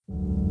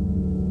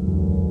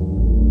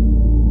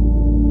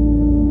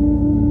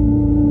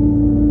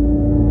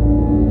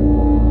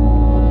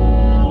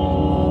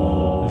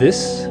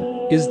This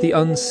is The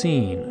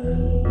Unseen,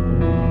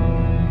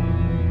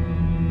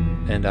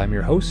 and I'm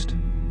your host,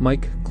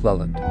 Mike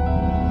Cleland.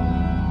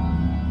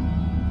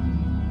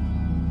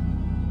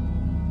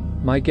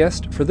 My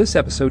guest for this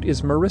episode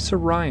is Marissa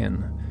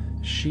Ryan.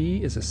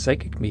 She is a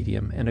psychic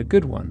medium and a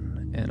good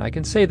one, and I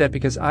can say that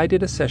because I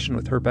did a session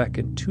with her back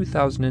in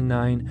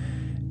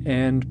 2009,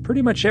 and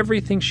pretty much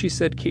everything she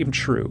said came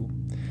true.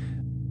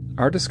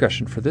 Our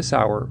discussion for this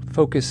hour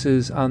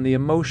focuses on the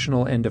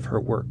emotional end of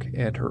her work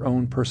and her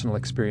own personal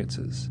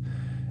experiences.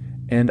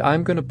 And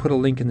I'm going to put a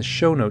link in the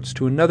show notes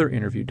to another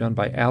interview done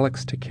by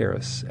Alex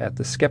Takaris at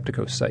the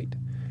Skeptico site.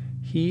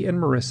 He and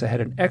Marissa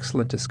had an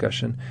excellent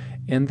discussion,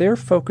 and their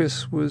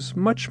focus was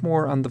much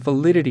more on the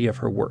validity of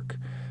her work.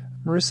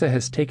 Marissa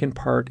has taken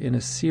part in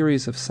a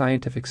series of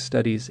scientific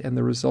studies, and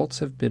the results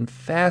have been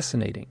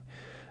fascinating.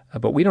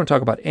 But we don't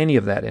talk about any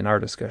of that in our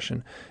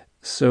discussion.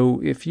 So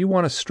if you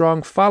want a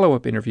strong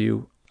follow-up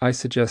interview, I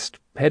suggest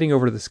heading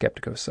over to the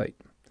Skeptico site.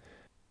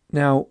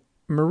 Now,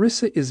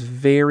 Marissa is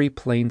very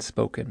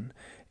plain-spoken,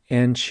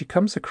 and she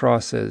comes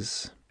across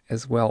as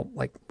well,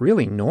 like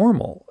really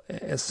normal,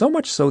 so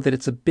much so that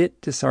it's a bit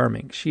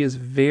disarming. She is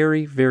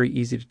very, very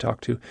easy to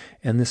talk to,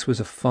 and this was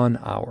a fun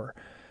hour.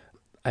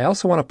 I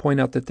also want to point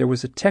out that there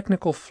was a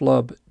technical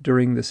flub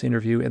during this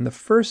interview, and the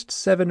first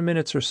 7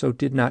 minutes or so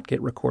did not get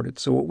recorded.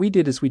 So what we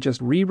did is we just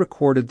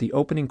re-recorded the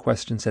opening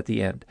questions at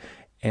the end.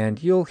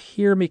 And you'll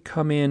hear me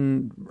come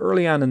in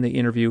early on in the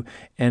interview,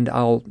 and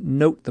I'll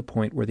note the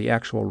point where the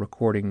actual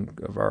recording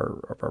of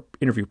our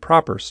interview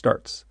proper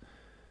starts.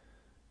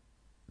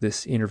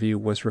 This interview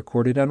was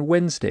recorded on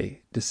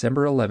Wednesday,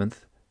 December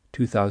 11th,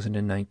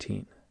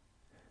 2019.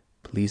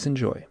 Please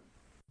enjoy.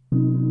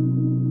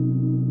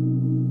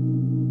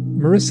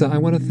 Marissa, I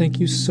want to thank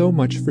you so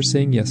much for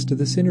saying yes to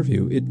this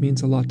interview. It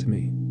means a lot to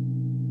me.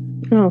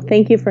 Oh,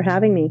 thank you for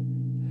having me.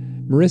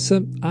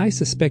 Marissa, I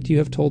suspect you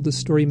have told this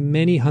story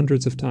many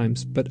hundreds of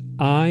times, but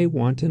I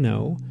want to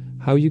know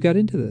how you got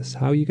into this,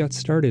 how you got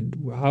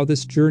started, how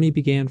this journey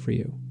began for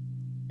you.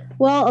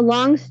 Well, a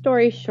long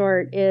story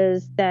short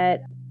is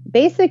that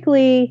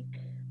basically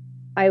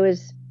I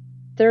was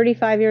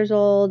 35 years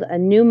old, a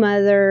new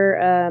mother,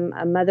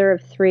 a mother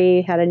of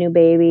three, had a new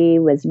baby,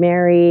 was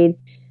married.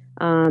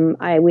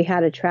 We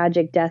had a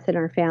tragic death in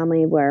our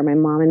family where my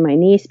mom and my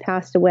niece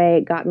passed away.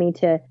 It got me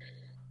to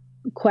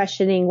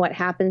questioning what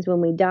happens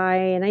when we die.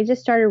 And I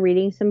just started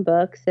reading some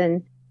books.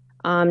 And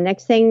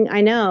next thing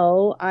I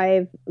know,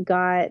 I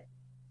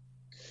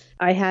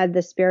had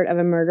the spirit of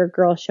a murder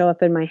girl show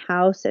up in my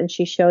house, and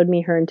she showed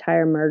me her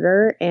entire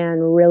murder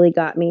and really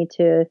got me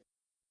to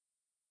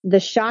the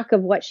shock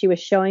of what she was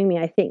showing me.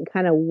 I think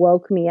kind of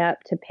woke me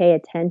up to pay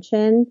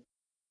attention.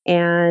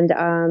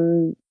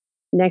 And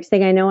next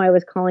thing I know, I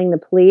was calling the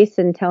police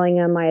and telling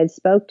them I had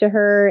spoke to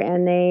her,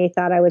 and they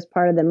thought I was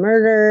part of the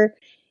murder.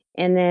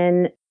 And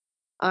then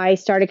I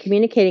started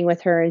communicating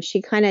with her, and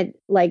she kind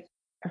of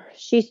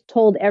she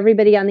told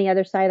everybody on the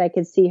other side I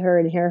could see her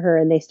and hear her,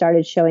 and they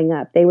started showing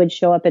up. They would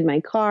show up in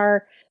my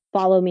car,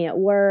 follow me at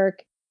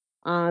work.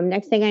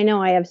 Next thing I know,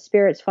 I have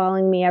spirits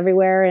following me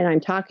everywhere, and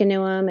I'm talking to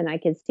them, and I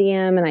can see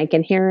them, and I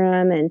can hear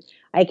them, and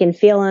I can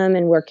feel them,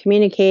 and we're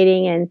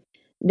communicating, and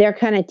they're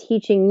kind of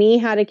teaching me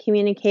how to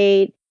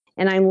communicate.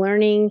 And I'm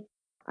learning.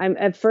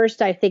 At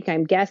first, I think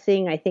I'm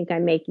guessing. I think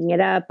I'm making it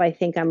up. I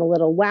think I'm a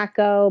little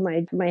wacko.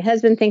 My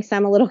husband thinks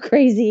I'm a little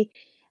crazy.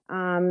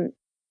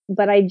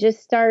 But I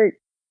just start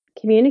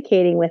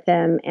communicating with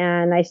them,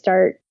 and I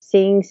start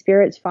seeing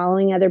spirits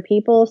following other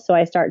people. So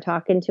I start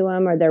talking to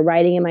them, or they're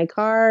riding in my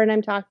car and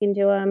I'm talking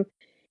to them.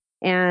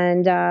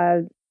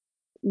 And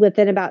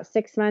within about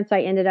 6 months,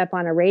 I ended up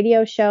on a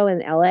radio show in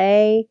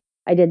LA.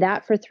 I did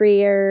that for 3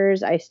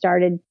 years. I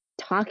started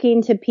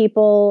talking to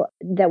people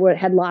that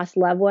had lost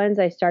loved ones.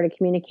 I started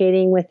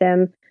communicating with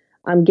them,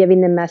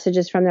 giving them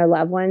messages from their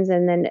loved ones.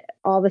 And then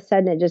all of a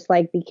sudden it just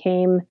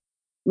became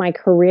my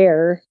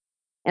career.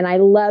 And I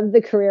loved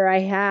the career I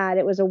had.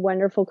 It was a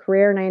wonderful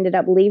career. And I ended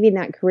up leaving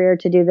that career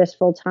to do this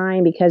full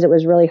time because it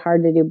was really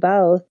hard to do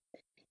both.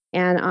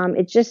 And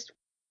it just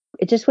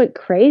went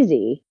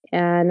crazy.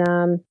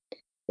 And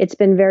it's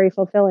been very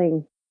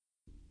fulfilling.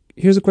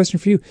 Here's a question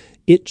for you.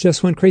 It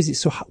just went crazy.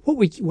 So what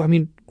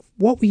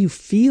were you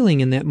feeling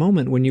in that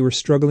moment when you were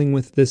struggling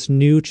with this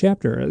new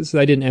chapter?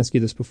 I didn't ask you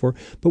this before,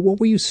 but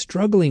what were you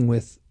struggling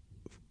with?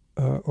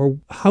 Or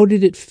how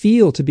did it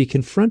feel to be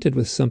confronted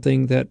with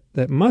something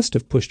that must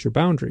have pushed your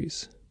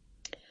boundaries?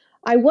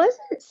 I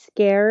wasn't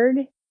scared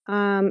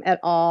at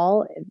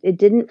all. It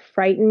didn't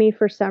frighten me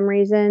for some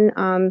reason.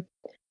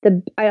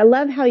 I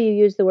love how you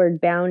use the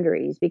word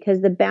boundaries, because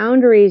the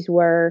boundaries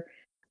were,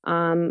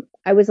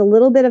 I was a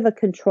little bit of a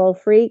control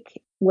freak,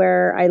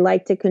 where I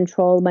like to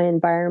control my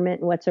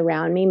environment and what's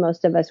around me.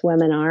 Most of us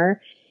women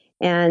are.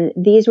 And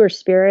these were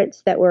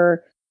spirits that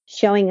were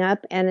showing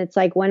up, and it's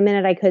like 1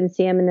 minute I couldn't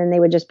see them, and then they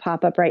would just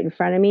pop up right in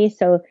front of me.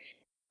 So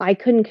I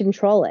couldn't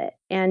control it.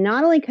 And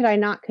not only could I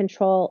not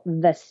control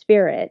the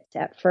spirits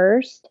at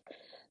first,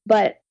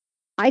 but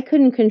I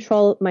couldn't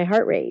control my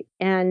heart rate.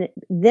 And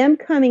them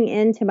coming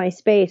into my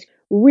space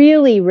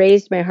really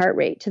raised my heart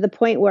rate to the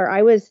point where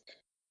I was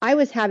I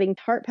was having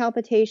heart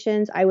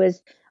palpitations. I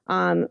was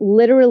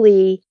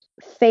literally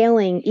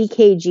failing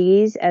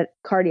EKGs at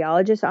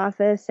cardiologist's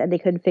office, and they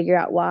couldn't figure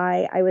out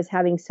why. I was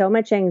having so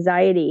much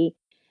anxiety,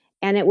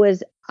 and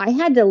I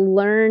had to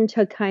learn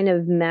to kind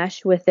of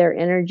mesh with their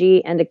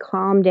energy and to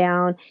calm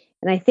down.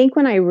 And I think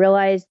when I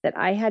realized that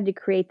I had to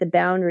create the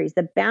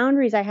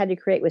boundaries I had to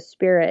create with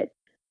spirit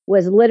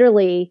was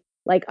literally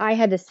like I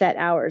had to set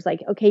hours.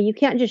 Like, okay, you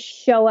can't just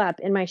show up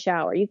in my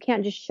shower. You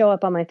can't just show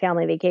up on my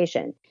family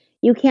vacation.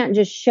 You can't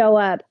just show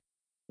up,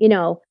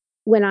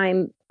 when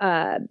I'm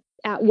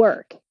at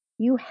work.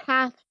 You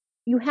have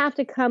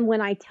to come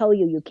when I tell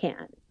you you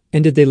can.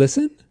 And did they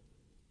listen?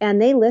 And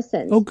they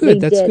listened. Oh,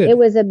 good. That's did. good. It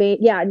was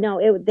yeah,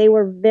 no, they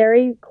were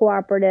very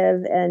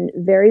cooperative and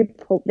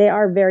they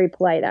are very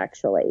polite,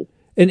 actually.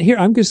 And here,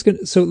 I'm just going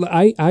to, so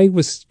I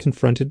was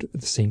confronted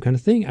with the same kind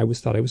of thing.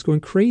 Thought I was going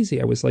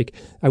crazy. I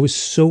was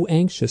so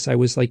anxious. I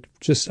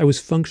was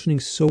functioning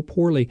so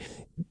poorly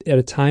at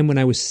a time when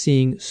I was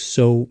seeing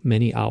so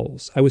many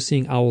owls. I was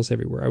seeing owls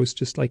everywhere. I was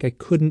just like, I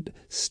couldn't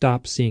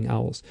stop seeing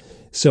owls.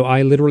 So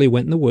I literally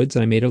went in the woods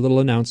and I made a little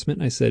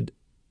announcement. I said,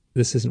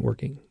 this isn't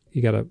working.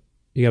 You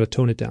gotta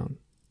tone it down.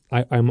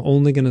 I'm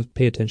only going to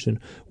pay attention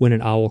when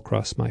an owl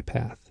crossed my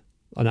path.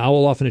 An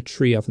owl off in a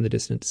tree off in the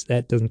distance,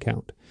 that doesn't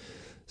count.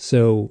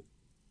 So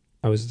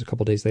a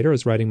couple days later, I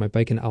was riding my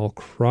bike and an owl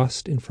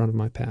crossed in front of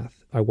my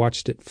path. I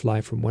watched it fly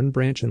from one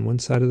branch on one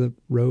side of the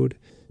road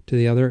to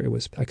the other.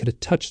 I could have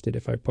touched it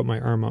if I put my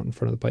arm out in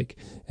front of the bike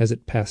as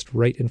it passed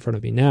right in front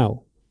of me.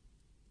 Now,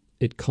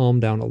 it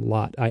calmed down a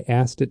lot. I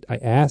asked it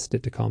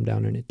to calm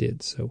down, and it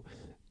did. So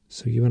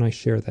you and I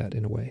share that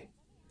in a way.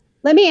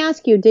 Let me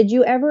ask you, did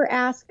you ever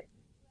ask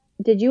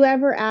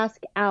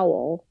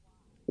Owl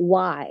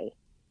why?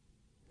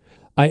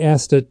 I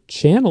asked a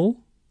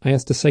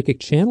psychic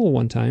channel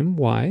one time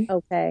why.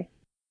 Okay.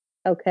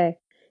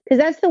 Because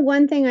that's the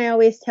one thing I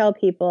always tell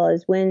people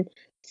is when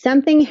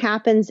something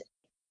happens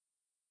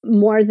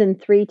more than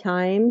 3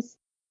 times,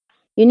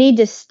 you need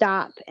to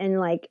stop and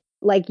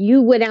like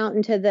you went out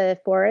into the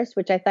forest,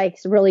 which I think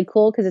is really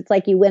cool because it's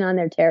like you went on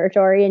their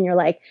territory and you're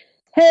like,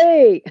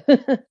 hey.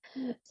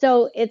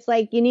 So it's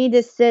like you need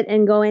to sit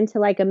and go into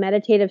like a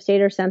meditative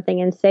state or something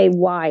and say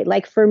why.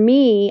 Like for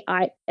me,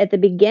 at the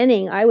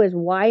beginning, I was,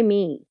 why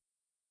me?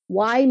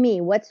 Why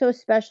me? What's so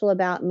special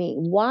about me?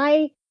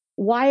 Why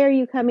are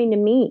you coming to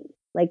me?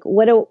 Like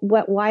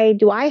why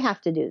do I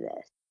have to do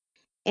this?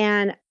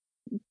 And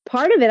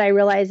part of it I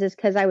realized is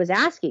because I was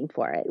asking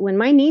for it. When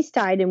my niece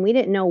died and we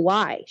didn't know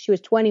why, she was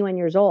 21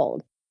 years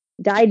old,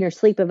 died in her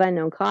sleep of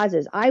unknown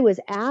causes. I was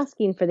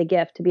asking for the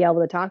gift to be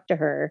able to talk to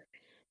her.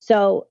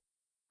 So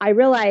I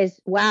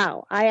realized,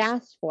 wow, I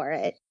asked for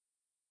it.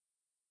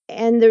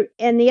 And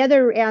the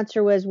other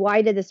answer was,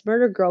 why did this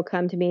murder girl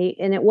come to me?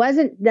 And it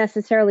wasn't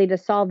necessarily to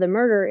solve the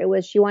murder. It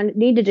was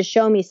needed to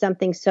show me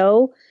something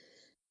so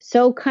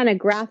kind of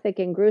graphic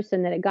and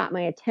gruesome that it got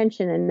my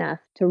attention enough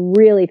to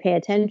really pay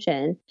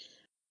attention.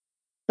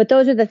 But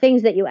those are the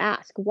things that you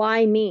ask.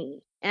 Why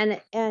me?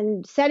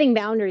 And setting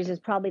boundaries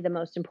is probably the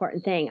most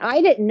important thing.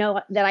 I didn't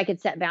know that I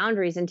could set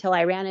boundaries until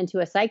I ran into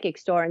a psychic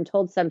store and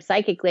told some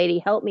psychic lady,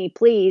 help me,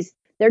 please.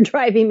 They're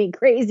driving me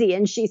crazy.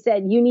 And she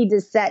said, you need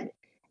to set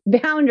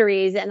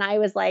boundaries. And I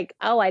was like,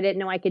 oh, I didn't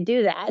know I could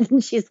do that.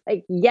 And she's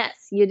like,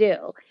 yes, you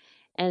do.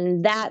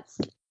 And that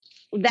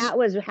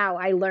was how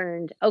I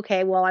learned,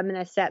 okay, well, I'm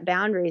going to set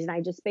boundaries. And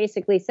I just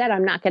basically said,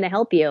 I'm not going to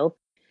help you.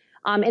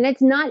 And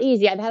it's not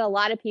easy. I've had a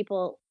lot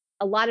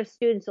of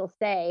students will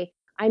say,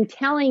 I'm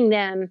telling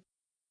them,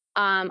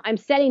 I'm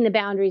setting the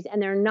boundaries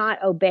and they're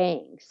not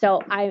obeying.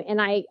 So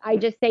I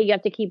just say you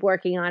have to keep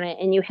working on it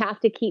and you have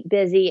to keep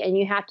busy and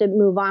you have to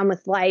move on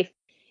with life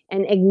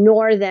and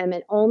ignore them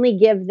and only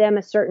give them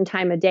a certain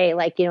time of day.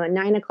 Like, at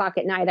 9:00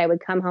 at night, I would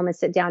come home and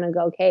sit down and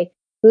go, okay,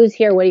 who's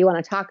here? What do you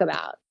want to talk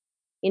about?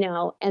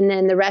 And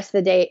then the rest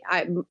of the day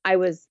I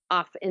was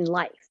off in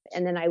life.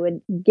 And then I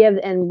would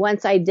and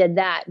once I did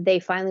that, they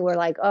finally were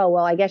like, oh,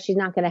 well, I guess she's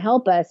not going to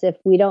help us if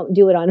we don't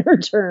do it on her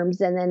terms.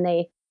 And then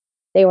they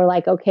were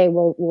like, okay,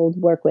 we'll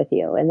work with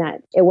you. And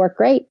that it worked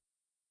great.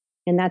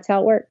 And that's how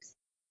it works.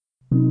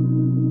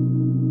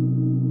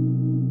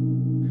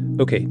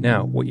 Okay,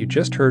 now what you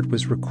just heard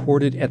was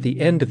recorded at the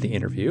end of the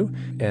interview,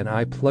 and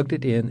I plugged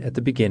it in at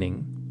the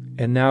beginning.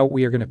 And now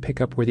we are going to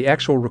pick up where the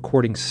actual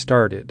recording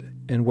started.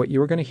 And what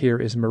you are going to hear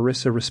is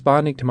Marissa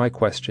responding to my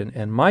question.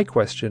 And my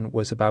question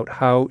was about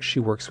how she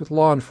works with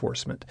law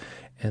enforcement.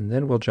 And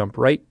then we'll jump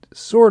right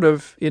sort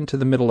of into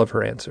the middle of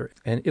her answer.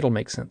 And it'll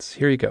make sense.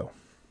 Here you go.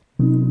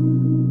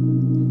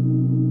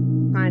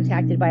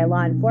 Contacted by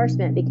law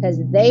enforcement because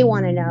they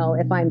want to know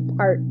if I'm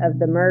part of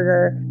the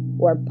murder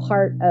or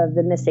part of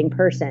the missing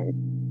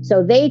person.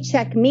 So they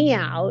check me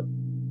out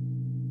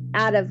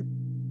of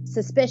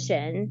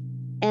suspicion.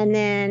 And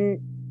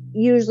then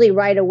usually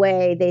right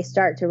away, they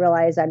start to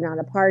realize I'm not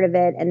a part of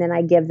it. And then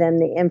I give them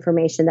the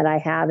information that I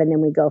have, and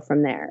then we go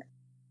from there.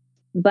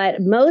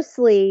 But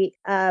mostly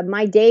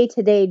my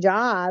day-to-day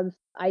job,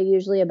 I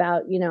usually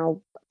about,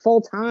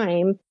 full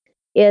time,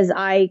 is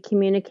I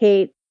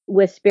communicate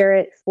with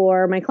spirit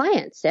for my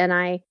clients. And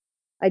I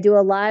I do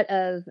a lot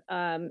of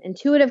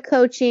intuitive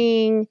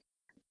coaching.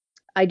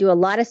 I do a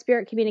lot of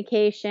spirit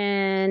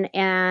communication,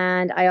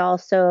 and I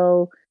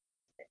also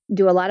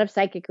do a lot of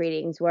psychic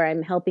readings where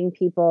I'm helping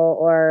people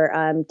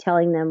or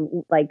telling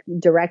them like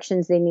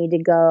directions they need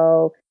to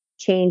go,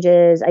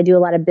 changes. I do a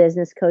lot of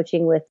business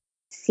coaching with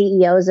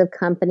CEOs of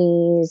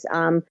companies.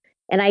 And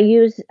I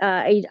use,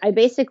 I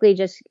basically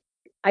just,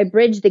 I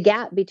bridge the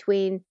gap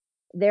between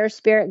their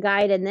spirit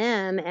guide and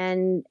them,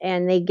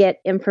 and they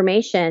get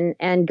information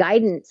and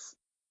guidance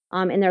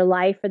in their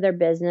life or their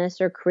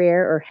business or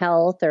career or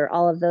health or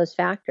all of those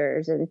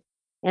factors. And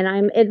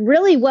it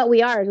really what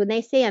we are is when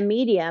they say a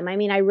medium, I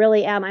mean, I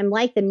really am. I'm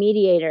like the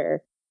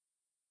mediator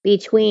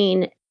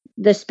between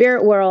the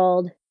spirit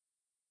world.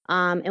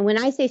 And when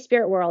I say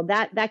spirit world,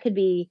 that could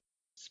be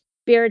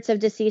spirits of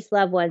deceased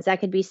loved ones. That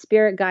could be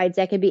spirit guides.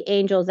 That could be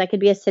angels. That could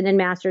be ascended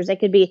masters. That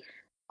could be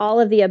all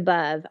of the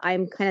above.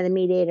 I'm kind of the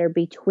mediator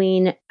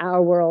between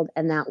our world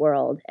and that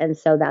world. And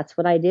so that's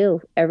what I do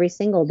every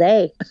single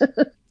day.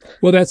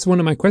 Well, that's one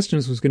of my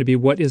questions was going to be,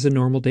 what is a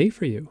normal day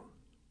for you?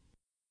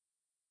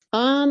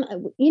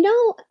 You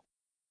know,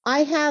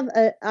 I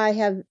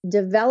have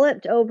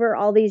developed over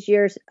all these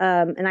years,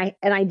 and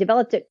I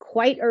developed it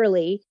quite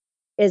early,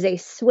 is a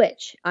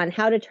switch on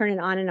how to turn it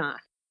on and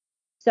off.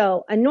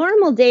 So a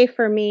normal day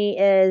for me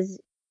is,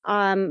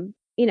 you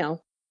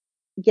know,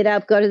 get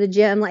up, go to the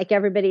gym like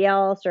everybody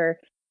else, or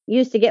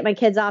used to get my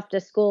kids off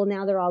to school.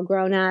 Now they're all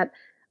grown up.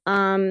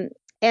 And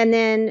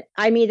then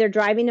I'm either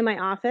driving to my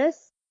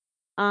office,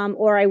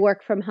 or I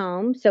work from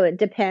home. So it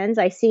depends.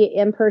 I see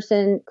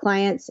in-person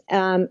clients,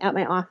 at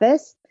my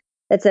office.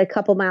 That's a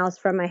couple miles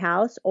from my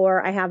house,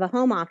 or I have a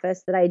home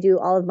office that I do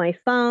all of my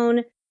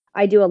phone.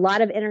 I do a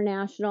lot of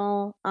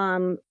international,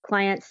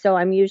 clients. So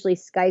I'm usually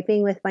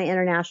Skyping with my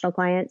international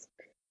clients.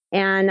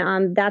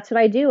 And that's what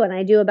I do. And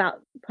I do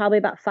probably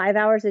about 5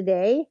 hours a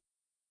day.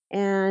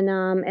 And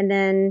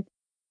then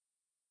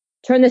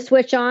turn the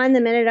switch on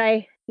the minute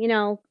I,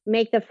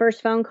 make the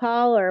first phone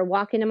call or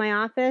walk into my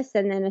office.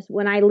 And then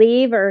when I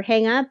leave or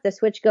hang up, the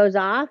switch goes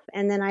off,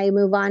 and then I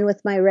move on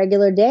with my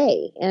regular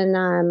day.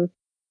 And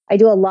I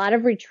do a lot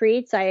of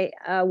retreats. I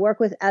work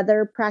with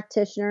other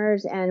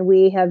practitioners, and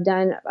we have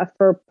done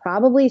for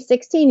probably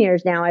 16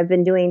 years now. I've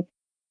been doing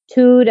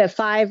 2 to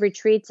 5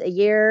 retreats a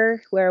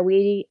year where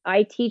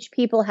I teach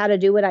people how to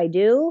do what I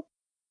do,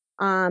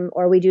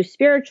 or we do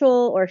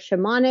spiritual or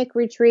shamanic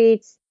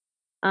retreats,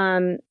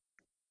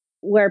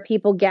 where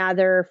people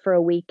gather for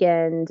a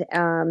weekend.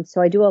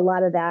 So I do a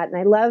lot of that,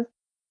 and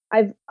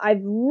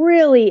I've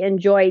really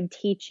enjoyed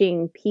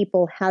teaching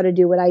people how to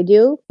do what I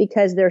do,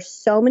 because there's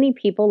so many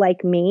people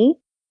like me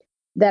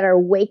that are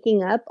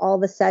waking up all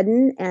of a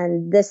sudden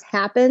and this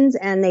happens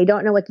and they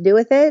don't know what to do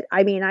with it.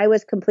 I mean, I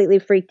was completely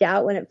freaked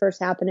out when it first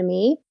happened to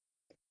me.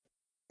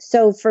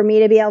 So for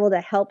me to be able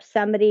to help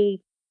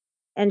somebody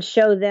and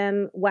show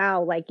them,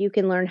 wow, like you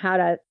can learn how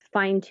to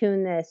fine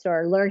tune this,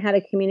 or learn how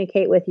to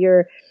communicate with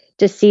your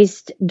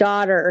deceased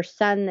daughter or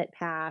son that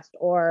passed,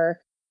 or,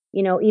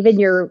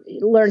 even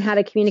learn how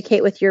to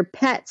communicate with your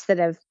pets that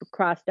have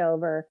crossed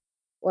over,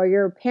 or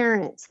your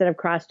parents that have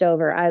crossed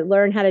over. I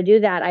learned how to do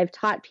that. I've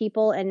taught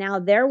people, and now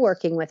they're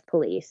working with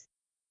police,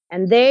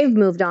 and they've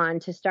moved on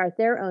to start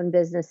their own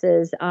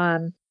businesses.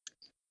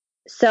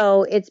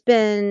 So it's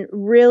been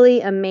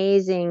really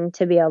amazing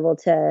to be able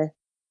to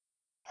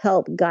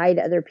help guide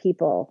other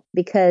people,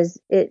 because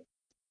it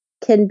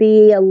can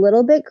be a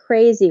little bit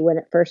crazy when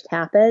it first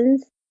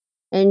happens,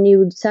 and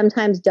you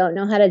sometimes don't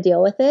know how to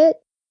deal with it.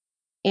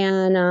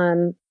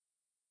 And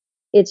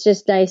it's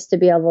just nice to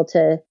be able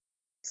to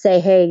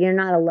say, hey, you're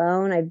not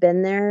alone. I've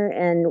been there,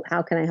 and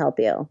how can I help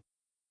you?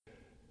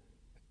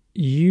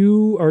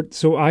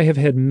 So I have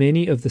had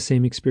many of the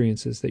same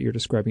experiences that you're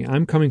describing.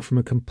 I'm coming from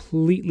a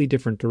completely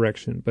different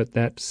direction, but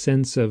that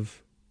sense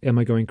of, am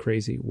I going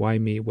crazy? Why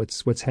me?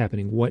 What's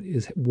happening? What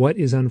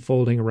is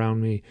unfolding around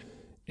me?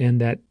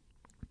 And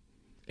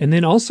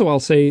then also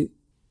I'll say,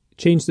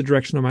 change the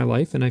direction of my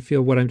life, and I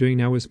feel what I'm doing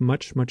now is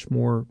much, much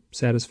more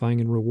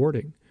satisfying and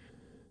rewarding.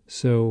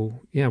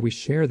 So yeah, we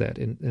share that,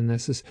 and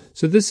this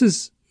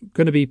is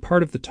going to be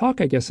part of the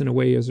talk, I guess, in a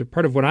way, as a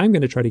part of what I'm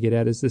going to try to get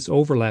at is this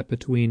overlap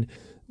between.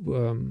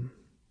 It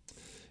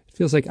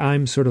feels like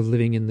I'm sort of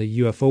living in the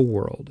UFO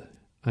world.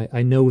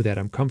 I know that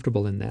I'm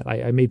comfortable in that.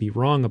 I may be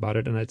wrong about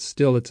it, and it's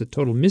a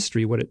total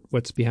mystery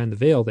what's behind the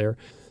veil there.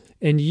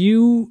 And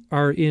you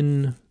are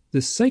in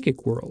the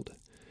psychic world,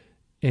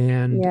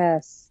 and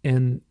Yes,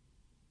 and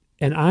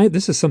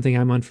this is something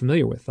I'm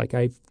unfamiliar with. Like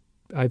I've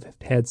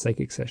had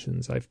psychic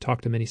sessions. I've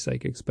talked to many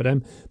psychics,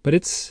 and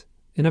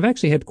I've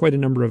actually had quite a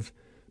number of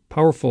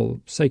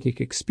powerful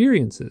psychic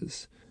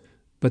experiences,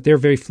 but they're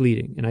very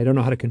fleeting, and I don't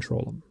know how to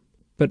control them.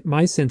 But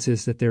my sense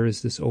is that there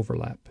is this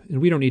overlap,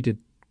 and we don't need to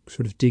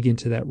sort of dig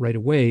into that right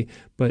away.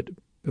 But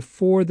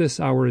before this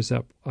hour is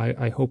up,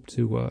 I hope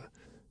to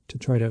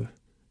try to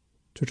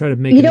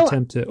make an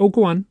attempt to. Oh,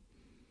 go on.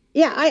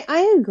 Yeah,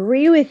 I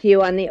agree with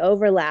you on the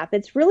overlap.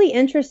 It's really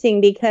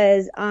interesting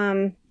because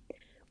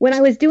when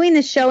I was doing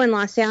the show in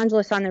Los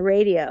Angeles on the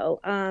radio,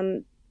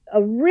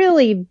 a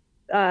really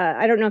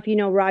I don't know if you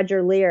know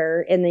Roger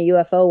Lear in the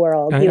UFO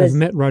world. I've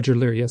met Roger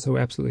Lear. Yes, oh,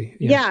 absolutely.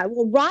 Yeah.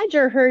 Well,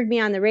 Roger heard me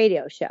on the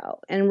radio show,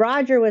 and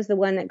Roger was the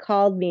one that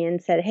called me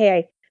and said,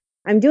 "Hey,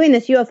 I'm doing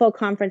this UFO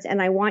conference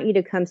and I want you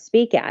to come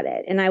speak at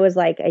it." And I was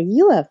like, "A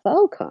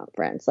UFO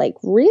conference? Like,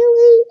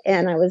 really?"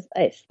 And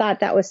I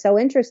thought that was so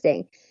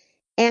interesting.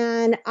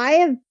 And I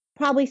have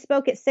probably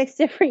spoke at 6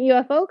 different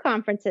UFO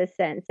conferences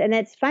since. And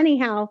it's funny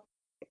how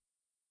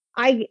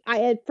I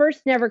at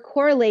first never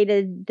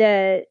correlated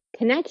the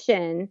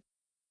connection,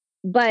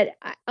 but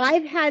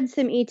I've had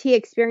some ET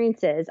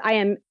experiences. I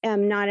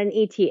am not an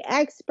ET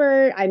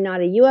expert. I'm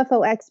not a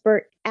UFO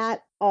expert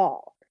at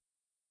all,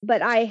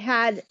 but I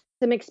had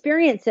some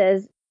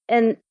experiences.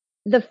 And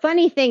the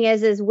funny thing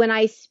is when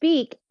I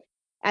speak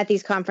at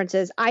these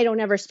conferences, I don't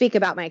ever speak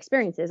about my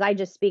experiences. I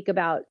just speak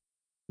about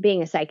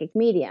being a psychic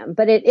medium.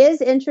 But it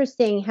is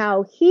interesting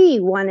how he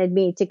wanted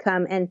me to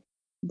come and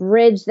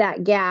bridge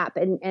that gap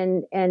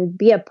and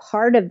be a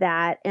part of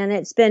that. And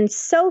it's been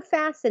so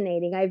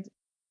fascinating.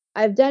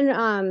 I've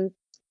done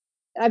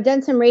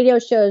some radio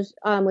shows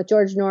with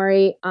George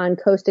Norrie on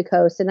Coast to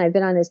Coast, and I've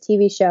been on his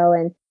TV show.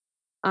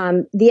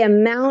 And the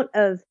amount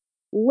of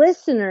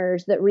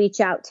listeners that reach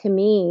out to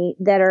me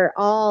that are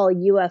all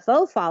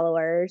UFO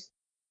followers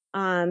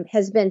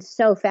has been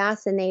so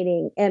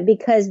fascinating. And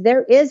because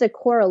there is a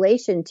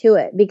correlation to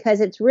it, because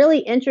it's really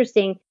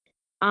interesting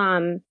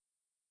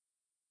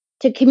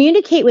to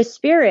communicate with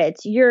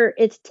spirits.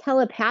 It's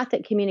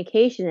telepathic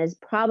communication is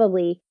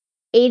probably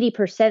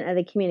 80% of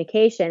the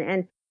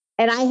communication.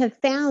 And I have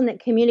found that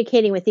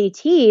communicating with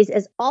ETs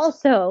is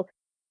also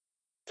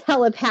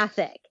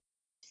telepathic.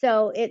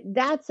 So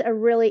that's a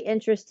really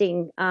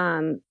interesting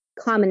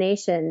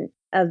combination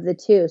of the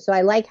two. So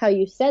I like how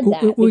you said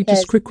that. Well,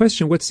 just a quick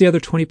question. What's the other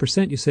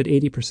 20%? You said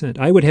 80%.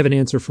 I would have an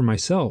answer for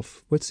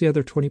myself. What's the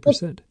other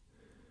 20%?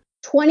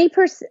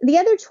 20%. The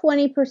other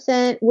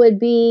 20% would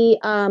be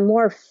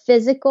more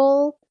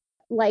physical,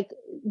 like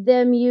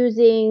them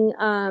using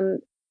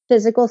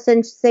physical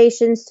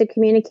sensations to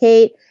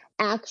communicate,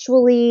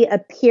 actually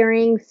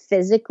appearing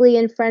physically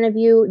in front of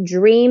you,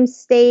 dream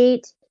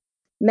state,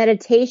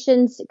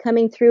 meditations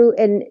coming through.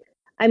 And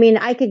I mean,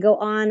 I could go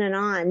on and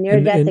on. Near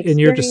death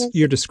experience. And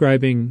you're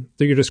describing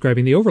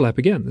the overlap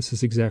again. This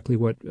is exactly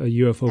what a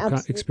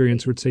UFO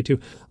experience would say too.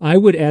 I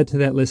would add to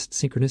that list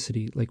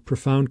synchronicity, like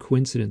profound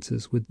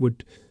coincidences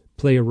would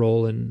play a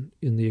role in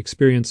the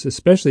experience,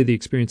 especially the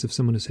experience of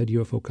someone who's had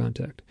UFO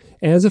contact.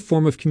 As a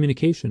form of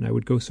communication, I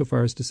would go so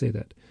far as to say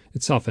that.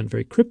 It's often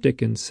very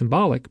cryptic and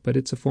symbolic, but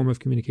it's a form of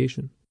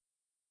communication.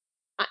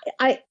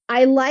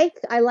 I like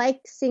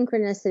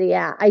synchronicity.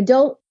 Yeah.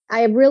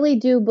 I really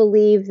do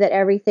believe that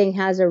everything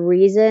has a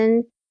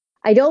reason.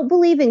 I don't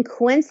believe in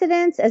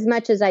coincidence as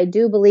much as I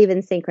do believe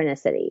in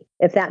synchronicity.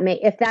 If that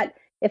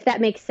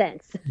makes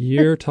sense.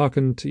 You're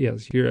talking to,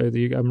 yes,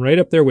 I'm right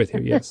up there with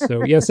you. Yes.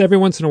 So yes, every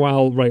once in a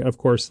while, right. Of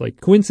course,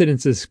 like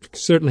coincidences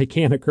certainly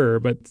can occur,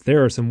 but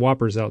there are some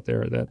whoppers out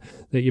there that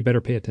you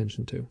better pay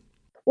attention to.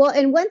 Well,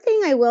 and one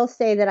thing I will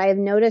say that I have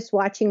noticed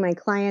watching my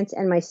clients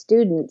and my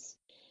students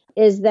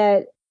is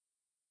that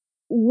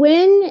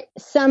when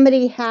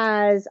somebody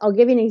I'll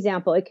give you an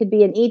example. It could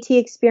be an ET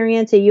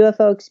experience, a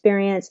UFO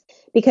experience,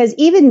 because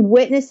even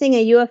witnessing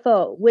a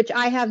UFO, which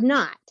I have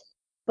not,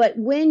 but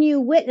when you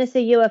witness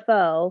a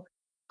UFO,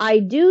 I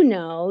do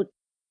know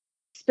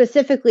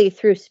specifically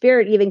through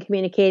spirit, even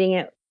communicating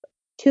it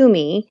to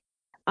me,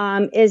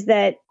 is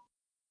that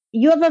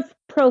you have a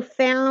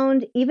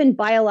profound, even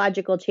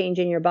biological change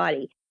in your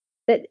body,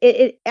 that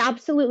it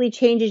absolutely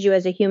changes you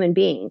as a human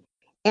being.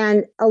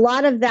 And a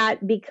lot of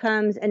that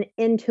becomes an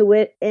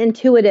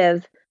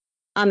intuitive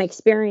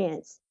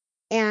experience.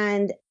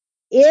 And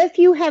if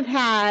you have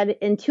had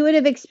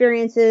intuitive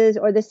experiences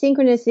or the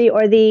synchronicity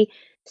or the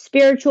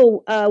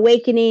spiritual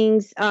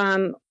awakenings,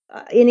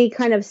 any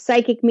kind of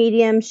psychic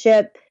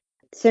mediumship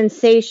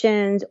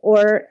sensations,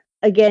 or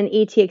again,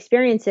 ET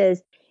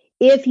experiences,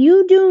 if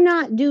you do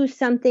not do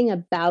something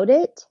about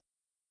it,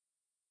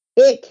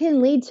 it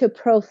can lead to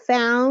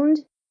profound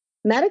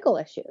medical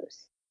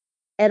issues.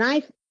 And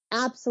I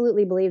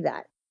absolutely believe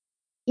that.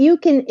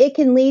 It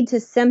can lead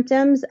to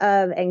symptoms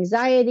of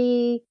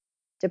anxiety,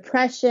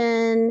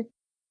 depression,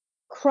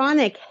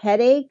 chronic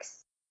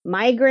headaches,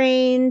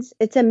 migraines.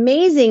 It's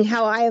amazing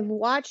how I have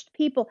watched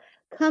people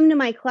come to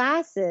my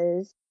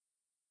classes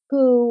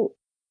who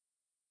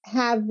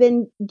have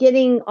been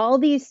getting all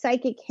these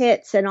psychic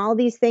hits and all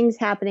these things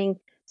happening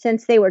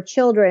since they were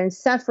children,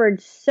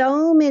 suffered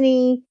so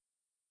many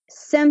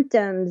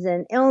symptoms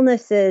and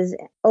illnesses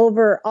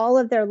over all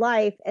of their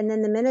life. And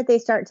then the minute they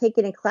start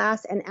taking a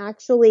class and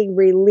actually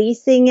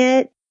releasing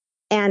it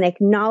and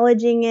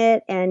acknowledging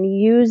it and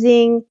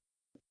using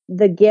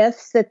the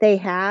gifts that they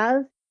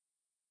have,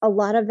 a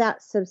lot of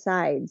that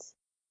subsides.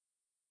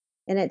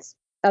 And it's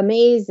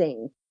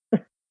amazing.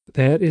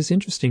 That is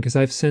interesting because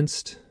I've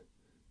sensed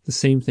the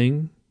same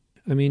thing.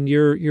 I mean,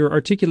 you're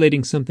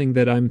articulating something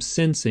that I'm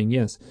sensing,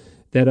 yes,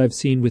 that I've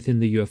seen within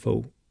the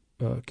UFO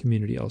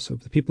community also.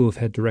 The people who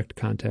have had direct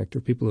contact or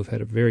people who have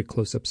had a very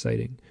close-up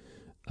sighting.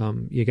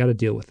 You got to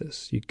deal with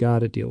this. You got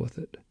to deal with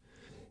it.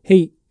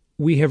 Hey,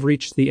 we have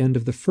reached the end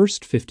of the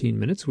first 15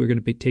 minutes. We're going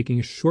to be taking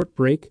a short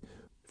break.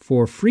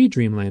 For free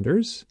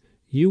Dreamlanders,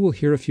 you will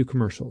hear a few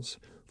commercials.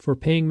 For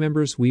paying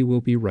members, we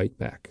will be right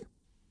back.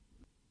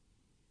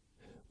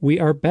 We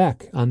are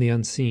back on The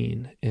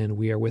Unseen, and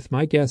we are with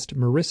my guest,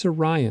 Marissa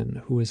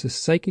Ryan, who is a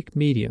psychic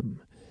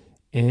medium.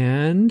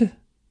 And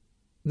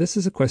this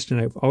is a question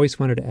I've always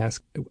wanted to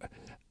ask.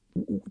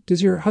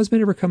 Does your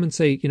husband ever come and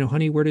say,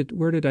 honey, where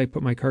did I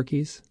put my car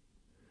keys?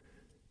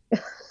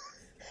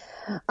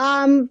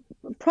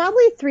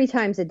 Probably 3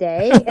 times a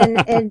day.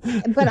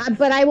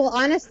 But I will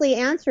honestly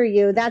answer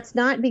you. That's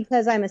not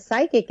because I'm a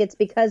psychic. It's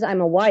because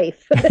I'm a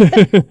wife.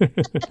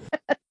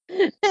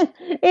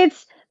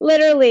 It's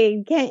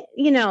literally,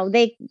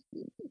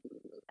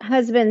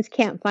 husbands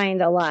can't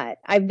find a lot.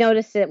 I've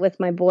noticed it with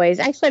my boys.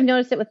 Actually, I've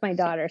noticed it with my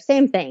daughter.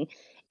 Same thing.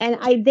 And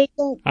they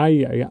don't.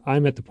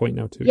 I'm at the point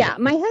now too. Yeah,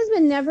 my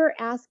husband never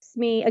asks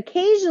me.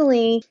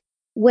 Occasionally,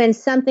 when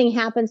something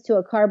happens to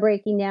a car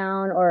breaking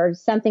down or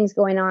something's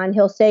going on,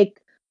 he'll say,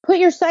 "Put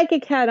your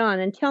psychic hat on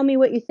and tell me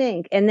what you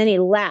think." And then he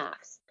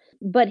laughs.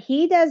 But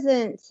he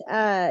doesn't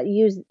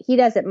he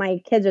doesn't.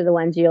 My kids are the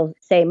ones you'll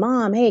say,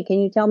 "Mom, hey, can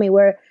you tell me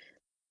where?"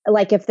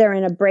 Like if they're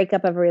in a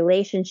breakup of a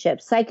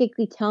relationship,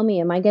 psychically tell me,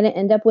 am I going to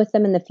end up with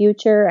them in the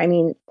future? I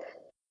mean,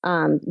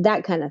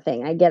 that kind of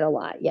thing. I get a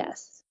lot.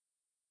 Yes.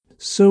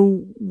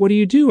 So what do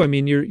you do? I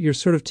mean, you're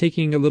sort of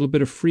taking a little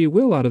bit of free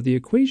will out of the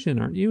equation,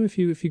 aren't you? If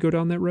you go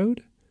down that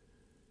road?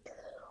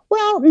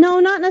 Well, no,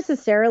 not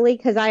necessarily,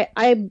 because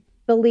I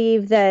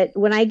believe that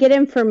when I get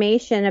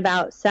information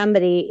about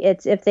somebody,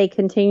 it's if they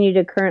continue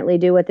to currently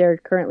do what they're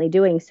currently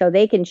doing, so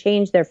they can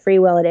change their free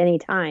will at any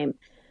time.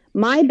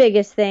 My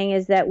biggest thing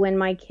is that when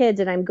my kids,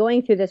 and I'm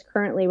going through this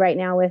currently right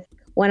now with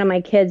one of my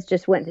kids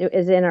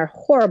is in a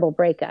horrible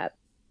breakup.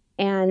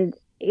 And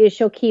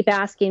she'll keep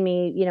asking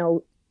me,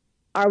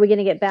 are we going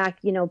to get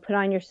back, put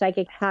on your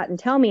psychic hat and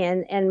tell me.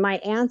 And my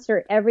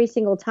answer every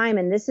single time,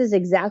 and this is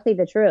exactly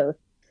the truth.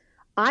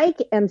 I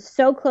am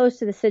so close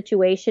to the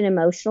situation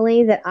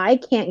emotionally that I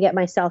can't get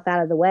myself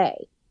out of the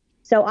way.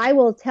 So I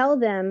will tell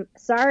them,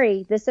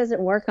 sorry, this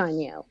doesn't work on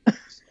you.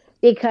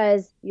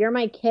 Because you're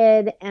my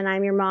kid and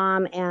I'm your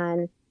mom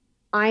and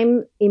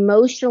I'm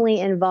emotionally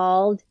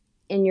involved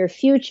in your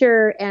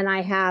future and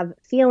I have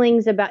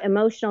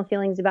emotional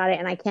feelings about it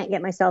and I can't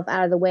get myself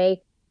out of the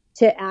way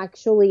to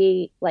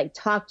actually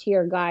talk to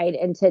your guide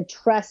and to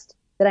trust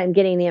that I'm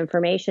getting the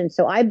information.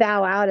 So I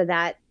bow out of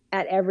that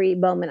at every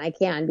moment I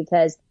can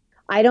because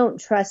I don't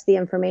trust the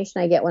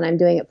information I get when I'm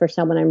doing it for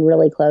someone I'm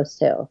really close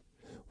to.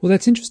 Well,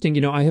 that's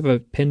interesting. I have a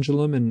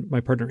pendulum, and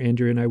my partner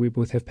Andrea and I, we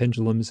both have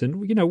pendulums, and,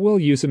 we'll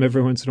use them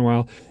every once in a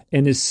while.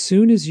 And as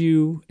soon as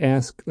you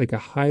ask a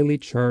highly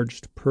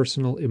charged,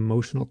 personal,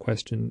 emotional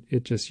question,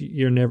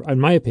 you're never, in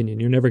my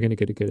opinion, you're never going to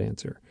get a good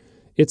answer.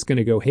 It's going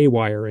to go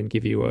haywire and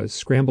give you a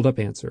scrambled up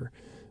answer.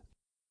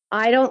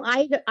 I don't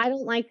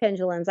like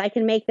pendulums. I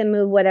can make them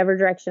move whatever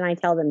direction I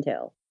tell them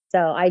to.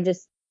 So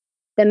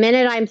the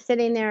minute I'm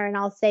sitting there and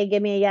I'll say,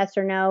 give me a yes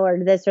or no,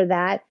 or this or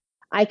that,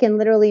 I can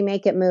literally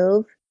make it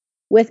move.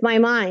 With my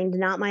mind,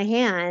 not my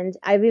hand.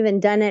 I've even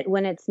done it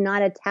when it's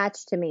not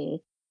attached to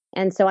me.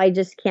 And so I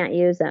just can't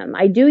use them.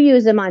 I do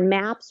use them on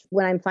maps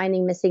when I'm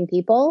finding missing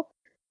people,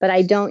 but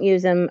I don't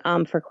use them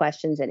for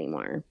questions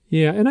anymore.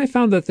 Yeah, and I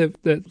found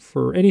that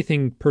for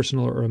anything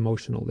personal or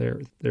emotional,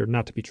 they're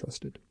not to be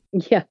trusted.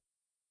 Yeah,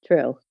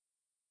 true.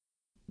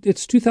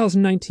 It's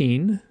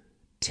 2019.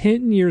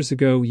 10 years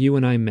ago, you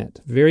and I met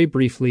very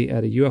briefly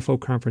at a UFO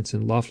conference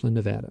in Laughlin,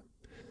 Nevada.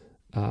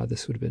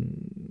 This would have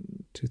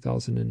been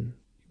 2000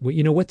 Well,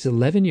 you know what's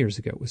 11 years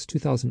ago? It was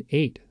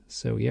 2008.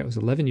 So yeah, it was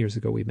 11 years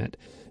ago we met.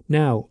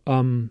 Now,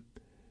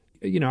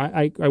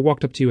 I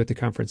walked up to you at the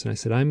conference and I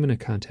said, I'm going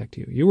to contact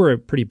you. You were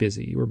pretty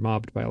busy. You were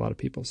mobbed by a lot of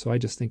people. So I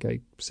just think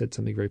I said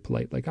something very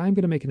polite, like, I'm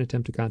going to make an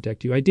attempt to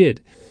contact you. I did.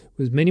 It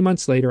was many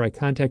months later. I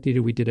contacted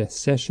you. We did a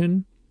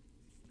session.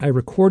 I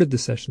recorded the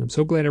session. I'm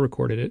so glad I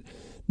recorded it.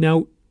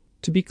 Now,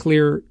 to be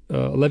clear,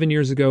 11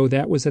 years ago,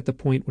 that was at the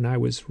point when I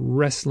was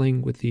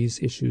wrestling with these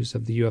issues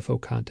of the UFO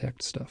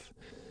contact stuff.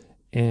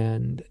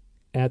 And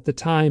at the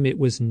time, it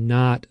was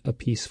not a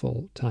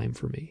peaceful time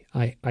for me.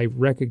 I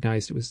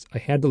recognized I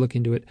had to look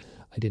into it.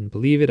 I didn't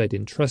believe it. I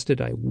didn't trust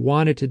it. I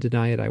wanted to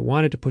deny it. I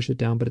wanted to push it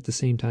down. But at the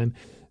same time,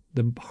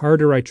 the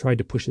harder I tried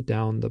to push it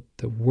down,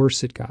 the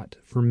worse it got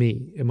for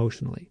me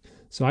emotionally.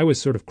 So I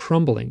was sort of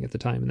crumbling at the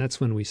time. And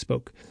that's when we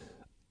spoke.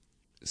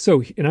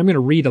 So, and I'm going to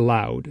read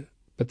aloud,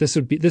 but this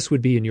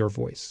would be in your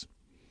voice.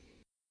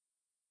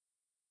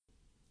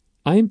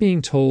 I am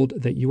being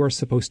told that you are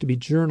supposed to be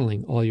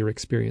journaling all your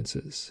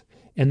experiences,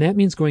 and that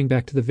means going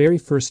back to the very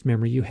first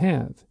memory you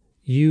have.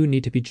 You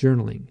need to be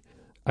journaling.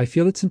 I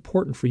feel it's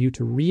important for you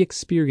to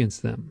re-experience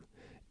them.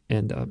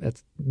 And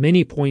at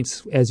many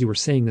points, as you were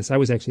saying this, I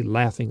was actually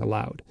laughing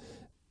aloud.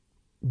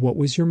 What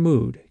was your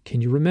mood?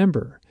 Can you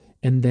remember?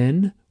 And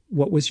then,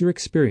 what was your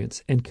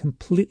experience? And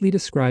completely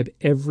describe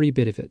every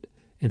bit of it.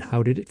 And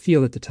how did it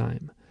feel at the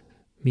time?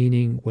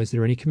 Meaning, was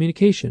there any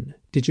communication?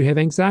 Did you have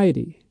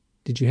anxiety?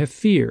 Did you have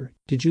fear?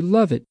 Did you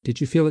love it?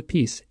 Did you feel at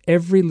peace?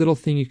 Every little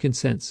thing you can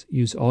sense.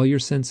 Use all your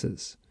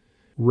senses.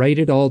 Write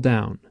it all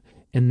down,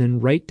 and then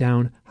write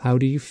down how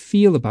do you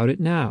feel about it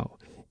now.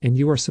 And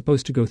you are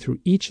supposed to go through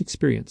each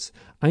experience.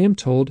 I am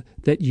told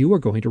that you are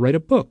going to write a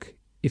book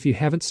if you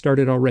haven't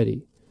started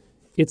already.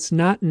 It's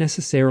not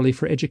necessarily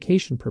for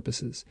education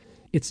purposes.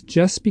 It's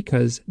just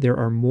because there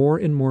are more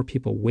and more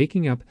people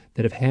waking up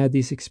that have had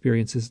these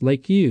experiences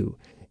like you,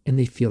 and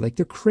they feel like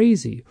they're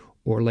crazy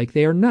or like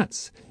they are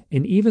nuts.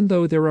 And even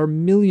though there are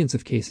millions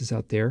of cases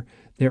out there,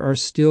 there are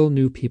still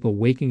new people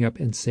waking up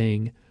and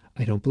saying,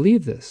 I don't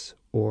believe this,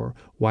 or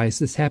why is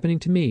this happening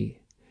to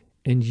me?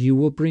 And you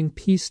will bring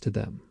peace to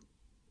them.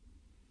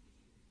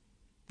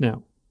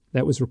 Now,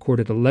 that was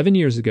recorded 11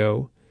 years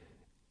ago,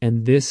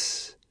 and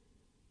this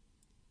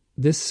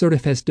sort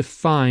of has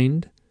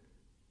defined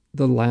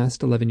the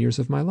last 11 years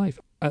of my life.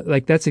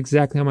 That's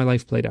exactly how my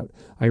life played out.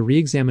 I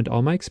re-examined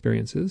all my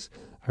experiences.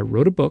 I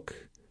wrote a book,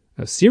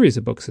 a series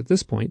of books at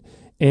this point,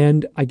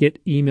 and I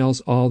get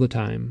emails all the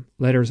time,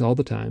 letters all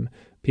the time,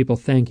 people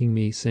thanking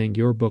me, saying,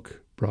 your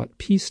book brought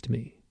peace to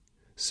me.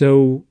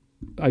 So,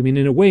 I mean,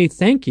 in a way,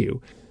 thank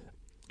you.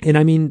 And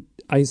I mean,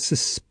 I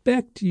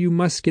suspect you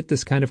must get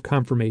this kind of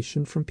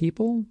confirmation from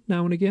people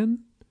now and again.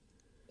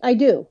 I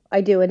do.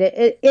 And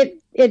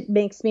it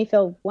makes me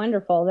feel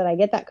wonderful that I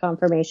get that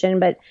confirmation.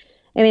 But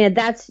I mean,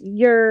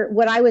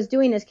 what I was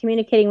doing is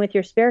communicating with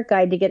your spirit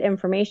guide to get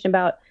information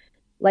about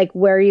like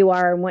where you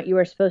are and what you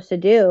were supposed to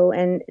do.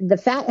 And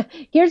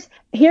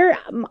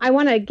I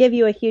want to give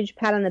you a huge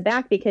pat on the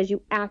back because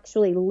you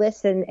actually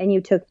listened and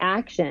you took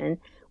action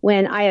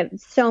when I have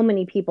so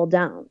many people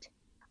don't.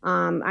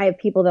 I have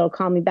people that'll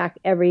call me back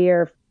every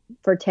year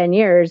for 10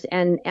 years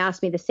and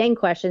ask me the same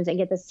questions and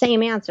get the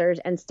same answers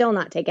and still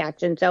not take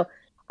action. So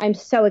I'm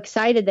so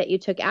excited that you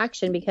took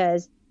action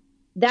because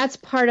that's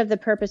part of the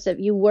purpose of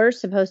you were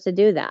supposed to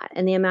do that.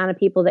 And the amount of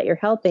people that you're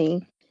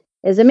helping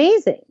is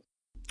amazing.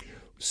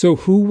 So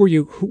who were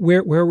you,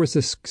 where was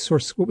this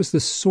source? What was the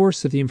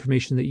source of the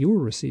information that you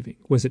were receiving?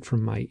 Was it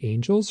from my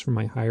angels, from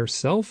my higher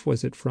self?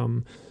 Was it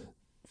from?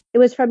 It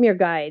was from your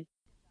guide.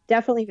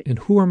 Definitely. And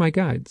who are my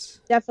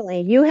guides?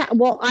 Definitely.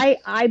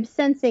 I'm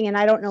sensing, and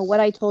I don't know what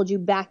I told you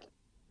back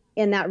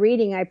in that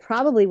reading. I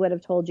probably would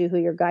have told you who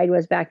your guide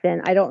was back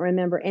then. I don't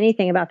remember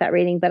anything about that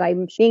reading, but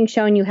I'm being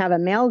shown you have a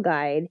male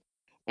guide,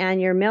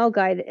 and your male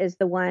guide is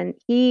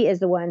he is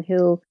the one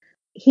who,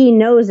 he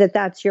knows that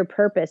that's your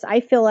purpose.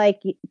 I feel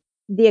like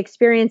the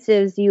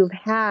experiences you've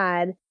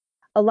had,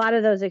 a lot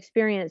of those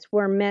experiences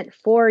were meant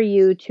for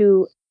you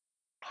to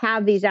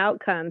have these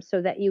outcomes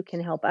so that you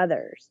can help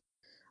others.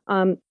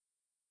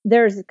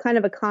 There's kind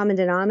of a common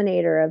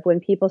denominator of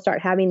when people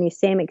start having these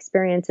same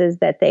experiences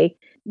that they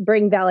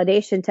bring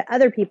validation to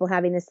other people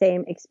having the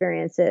same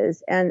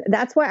experiences. And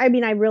that's why, I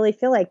mean, I really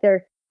feel like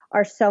there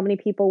are so many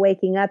people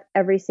waking up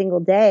every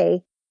single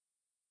day,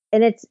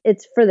 and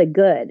it's for the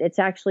good. It's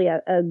actually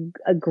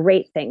a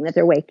great thing that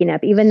they're waking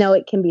up, even though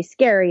it can be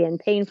scary and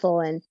painful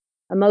and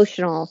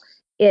emotional.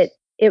 It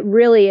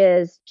really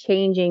is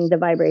changing the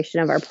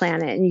vibration of our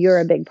planet, and you're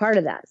a big part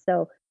of that.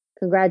 So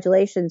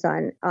congratulations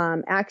on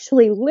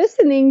actually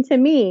listening to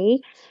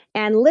me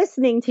and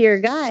listening to your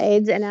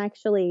guides and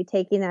actually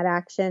taking that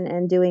action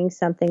and doing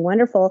something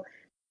wonderful.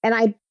 And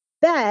I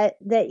bet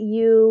that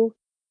you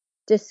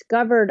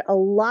discovered a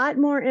lot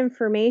more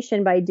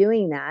information by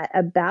doing that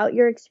about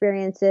your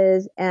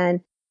experiences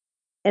and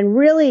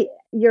really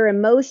your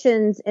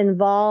emotions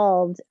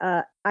involved,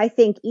 I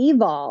think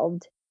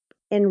evolved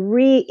in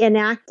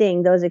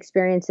reenacting those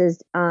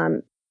experiences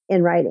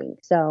in writing.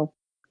 So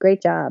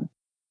great job.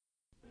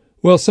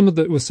 Well, some of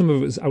it was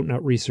out and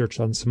out research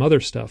on some other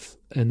stuff,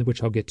 and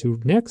which I'll get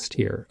to next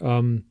here.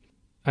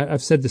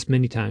 I've said this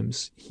many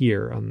times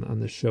here on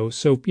the show.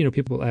 So,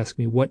 people will ask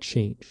me what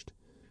changed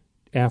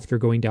after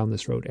going down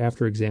this road,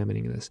 after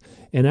examining this.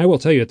 And I will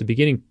tell you, at the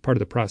beginning part of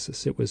the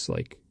process, it was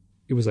like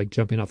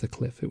jumping off the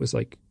cliff. It was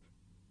like,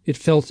 it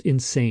felt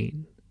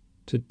insane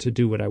to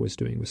do what I was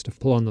doing, was to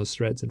pull on those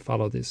threads and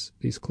follow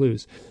these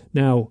clues.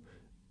 Now,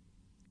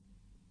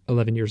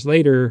 11 years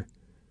later,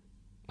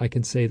 I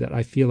can say that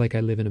I feel like I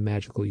live in a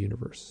magical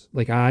universe.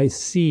 Like I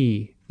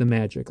see the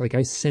magic, like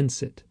I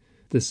sense it.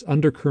 This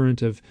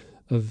undercurrent of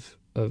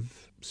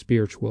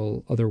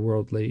spiritual,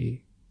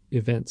 otherworldly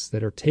events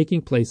that are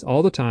taking place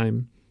all the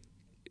time.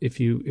 If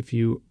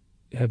you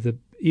have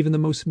even the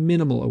most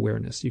minimal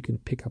awareness, you can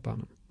pick up on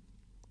them.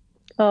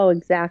 Oh,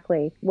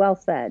 exactly. Well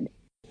said.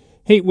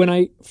 Hey, when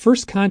I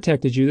first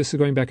contacted you, this is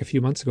going back a few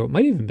months ago, it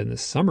might have even been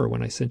this summer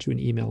when I sent you an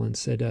email and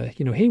said,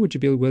 hey, would you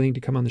be willing to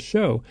come on the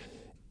show?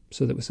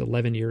 So that was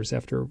 11 years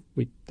after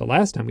the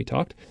last time we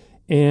talked.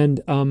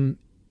 And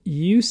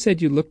you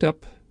said you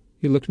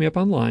looked me up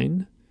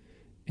online,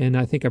 and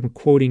I think I'm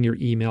quoting your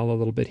email a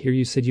little bit here.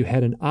 You said you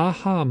had an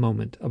aha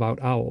moment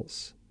about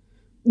owls.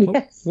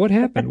 Yes. What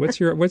happened? What's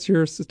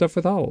your stuff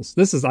with owls?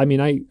 This is,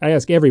 I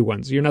ask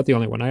everyone, so you're not the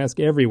only one. I ask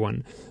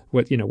everyone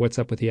what's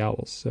up with the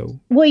owls.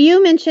 So, well,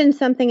 you mentioned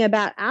something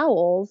about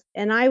owls,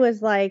 and I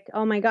was like,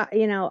 oh my God,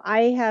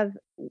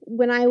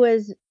 when I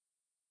was,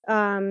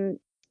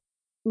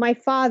 my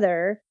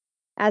father,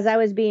 as I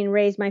was being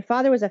raised, my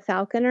father was a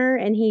falconer,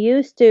 and he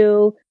used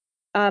to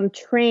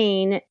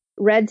train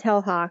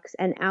red-tailed hawks,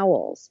 and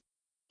owls.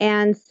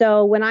 And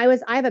so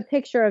I have a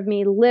picture of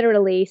me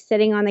literally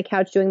sitting on the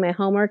couch doing my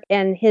homework,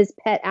 and his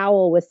pet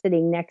owl was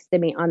sitting next to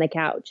me on the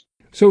couch.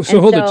 So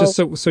hold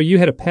it, so you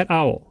had a pet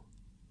owl.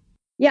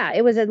 Yeah,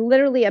 it was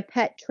literally a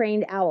pet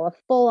trained owl, a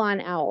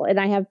full-on owl. And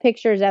I have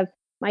pictures of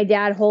my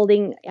dad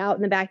holding out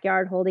in the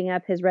backyard, holding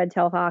up his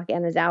red-tailed hawk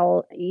and his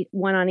owl,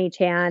 one on each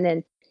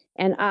hand.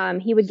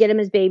 And he would get him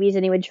as babies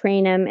and he would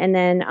train him. And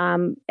then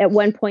at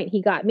one point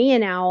he got me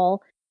an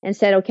owl and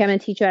said, okay, I'm going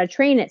to teach you how to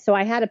train it. So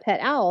I had a pet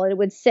owl and it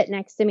would sit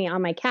next to me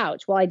on my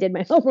couch while I did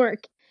my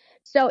homework.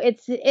 So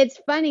it's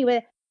funny.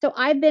 So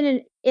I've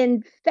been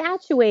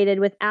infatuated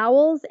with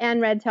owls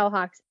and red-tailed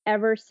hawks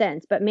ever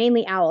since, but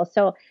mainly owls.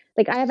 So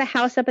like I have a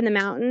house up in the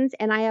mountains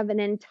and I have an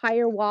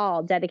entire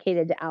wall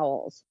dedicated to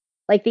owls.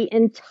 Like the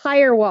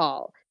entire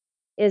wall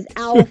is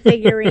owl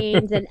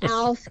figurines and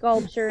owl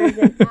sculptures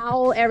and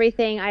owl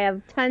everything. I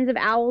have tons of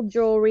owl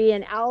jewelry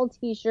and owl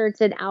t-shirts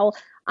and owl.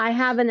 I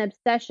have an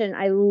obsession.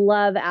 I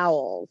love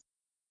owls.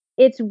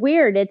 It's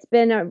weird. It's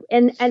been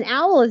an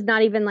owl is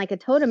not even like a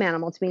totem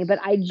animal to me, but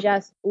I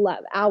just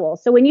love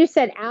owls. So when you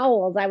said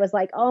owls, I was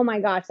like, oh my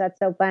gosh, that's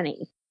so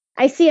funny.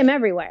 I see them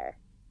everywhere.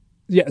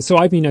 Yeah, so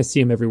I mean, I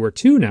see them everywhere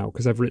too now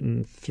because I've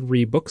written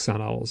 3 books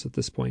on owls at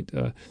this point.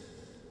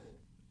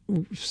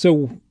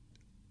 So,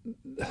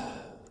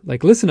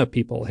 like, listen up,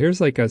 people.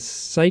 Here's like a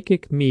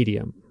psychic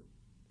medium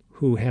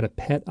who had a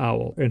pet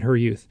owl in her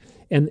youth,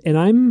 and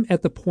I'm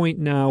at the point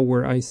now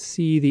where I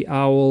see the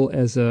owl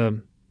as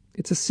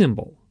it's a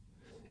symbol,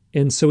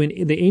 and so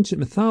in the ancient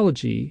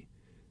mythology,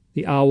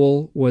 the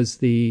owl was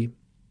okay.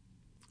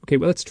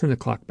 Well, let's turn the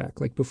clock back,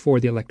 like before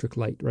the electric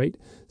light, right?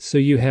 So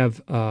you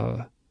have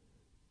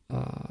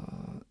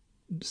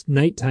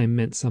nighttime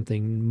meant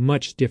something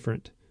much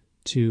different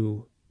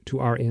to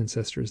our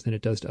ancestors than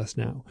it does to us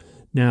now.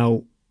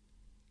 Now,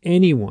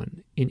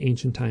 anyone in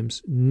ancient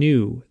times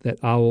knew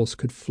that owls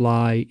could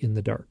fly in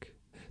the dark.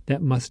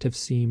 That must have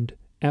seemed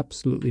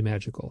absolutely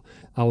magical.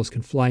 Owls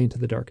can fly into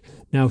the dark.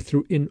 Now,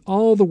 in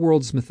all the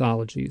world's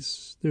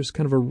mythologies, there's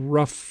kind of a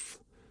rough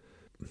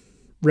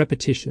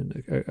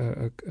repetition,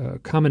 a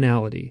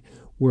commonality,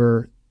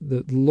 where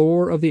the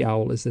lore of the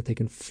owl is that they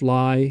can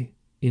fly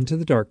into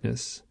the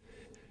darkness,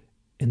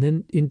 and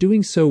then in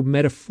doing so,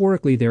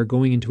 metaphorically, they're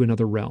going into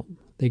another realm.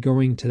 They're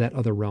going to that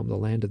other realm, the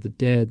land of the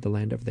dead, the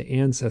land of the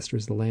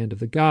ancestors, the land of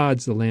the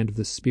gods, the land of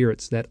the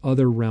spirits, that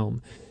other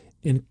realm.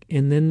 And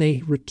then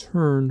they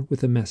return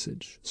with a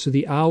message. So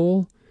the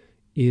owl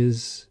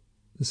this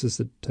is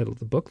the title of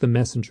the book, The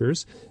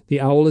Messengers.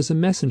 The owl is a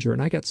messenger.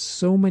 And I got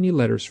so many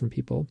letters from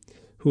people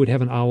who would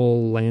have an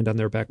owl land on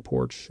their back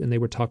porch, and they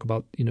would talk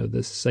about,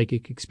 the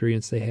psychic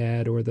experience they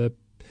had or the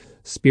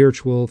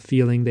spiritual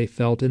feeling they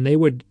felt, and they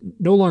would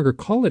no longer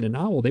call it an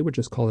owl. They would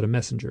just call it a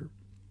messenger.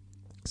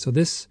 So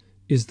this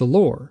is the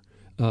lore.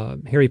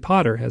 Harry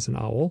Potter has an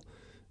owl,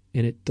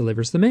 and it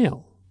delivers the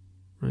mail,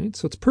 right?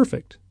 So it's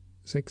perfect.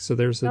 It's like, so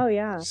there's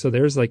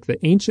like the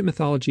ancient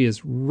mythology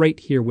is right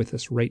here with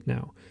us right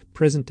now,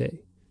 present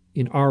day,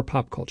 in our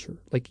pop culture,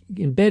 like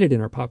embedded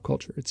in our pop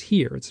culture. It's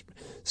here.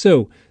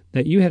 So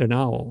that you had an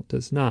owl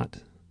does not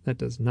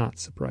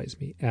surprise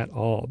me at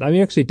all. I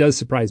mean, actually, it does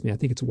surprise me. I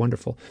think it's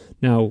wonderful.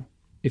 Now,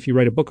 if you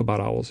write a book about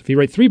owls, if you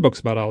write 3 books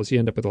about owls, you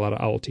end up with a lot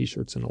of owl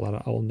T-shirts and a lot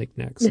of owl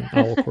knickknacks and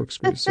owl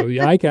corkscrews. So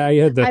yeah, I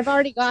had the. I've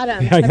already got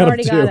them. I've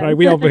already got them.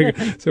 We all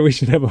so we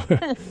should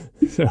have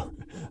so.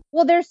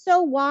 Well, they're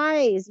so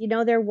wise.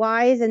 They're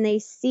wise and they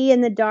see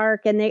in the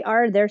dark, and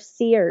they're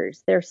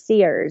seers. They're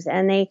seers,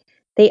 and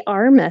they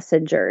are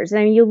messengers.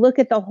 I mean, you look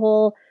at the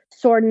whole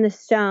Sword in the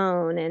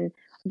Stone, and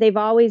they've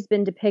always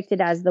been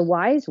depicted as the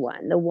wise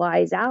one, the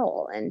wise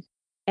owl, and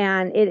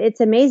it's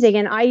amazing.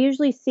 And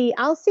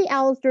I'll see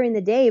owls during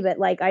the day, but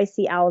like I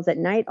see owls at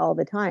night all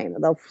the time.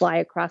 They'll fly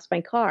across my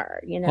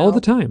car, all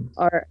the time,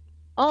 or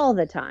all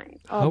the time.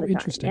 How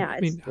interesting! Yeah,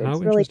 it's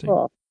really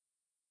cool.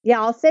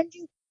 Yeah,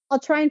 I'll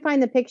try and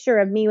find the picture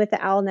of me with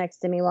the owl next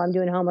to me while I'm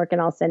doing homework,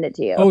 and I'll send it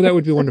to you. Oh, that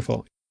would be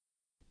wonderful.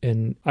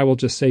 And I will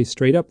just say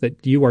straight up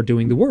that you are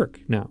doing the work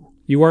now.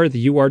 You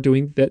are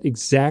doing that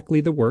exactly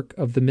the work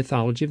of the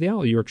mythology of the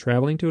owl. You are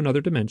traveling to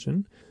another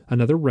dimension,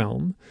 another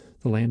realm,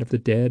 the land of the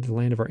dead, the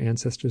land of our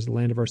ancestors, the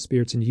land of our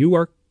spirits, and you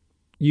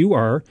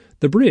are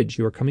the bridge.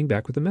 You are coming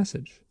back with a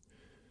message.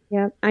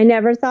 Yeah, I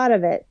never thought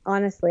of it.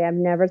 Honestly, I've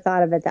never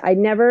thought of it. I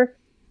never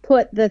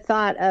put the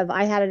thought of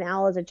I had an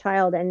owl as a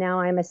child and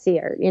now I'm a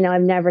seer.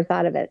 I've never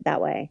thought of it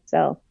that way.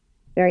 So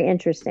very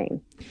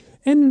interesting.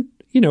 And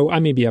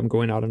I'm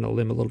going out on a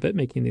limb a little bit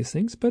making these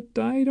things, but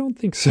I don't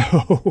think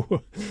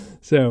so.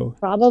 So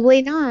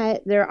probably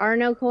not. There are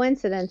no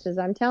coincidences,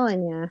 I'm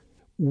telling you.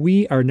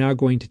 We are now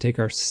going to take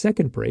our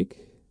second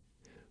break.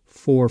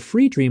 For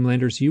free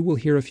Dreamlanders, you will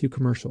hear a few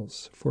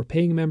commercials. For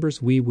paying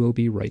members, we will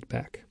be right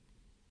back.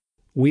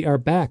 We are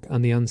back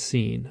on The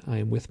Unseen. I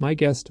am with my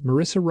guest,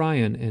 Marissa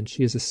Ryan, and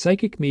she is a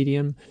psychic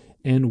medium,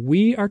 and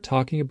we are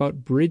talking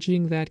about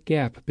bridging that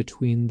gap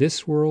between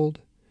this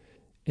world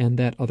and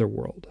that other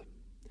world.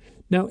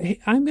 Now, hey,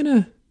 I'm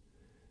gonna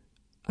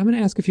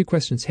ask a few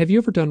questions. Have you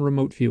ever done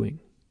remote viewing?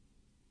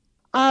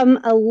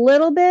 A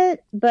little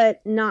bit,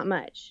 but not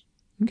much.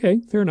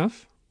 Okay, fair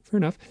enough. Fair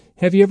enough.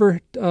 Have you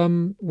ever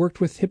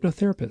worked with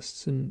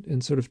hypnotherapists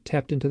and sort of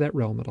tapped into that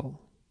realm at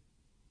all?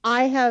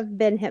 I have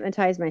been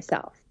hypnotized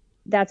myself.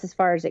 That's as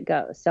far as it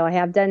goes. So I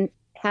have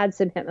had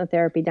some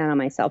hypnotherapy done on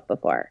myself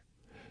before.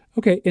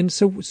 Okay, and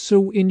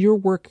so in your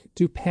work,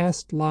 do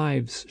past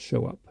lives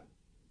show up?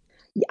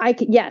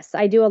 Yes,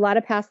 I do a lot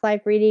of past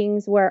life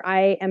readings where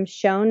I am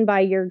shown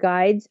by your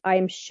guides. I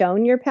am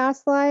shown your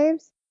past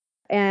lives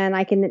and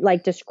I can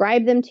like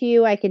describe them to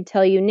you. I can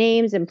tell you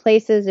names and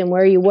places and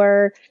where you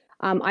were.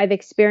 I've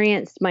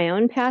experienced my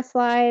own past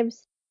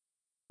lives.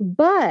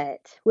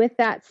 But with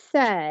that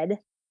said,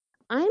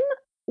 I'm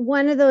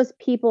one of those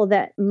people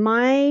that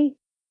my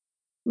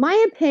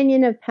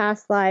opinion of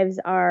past lives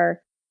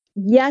are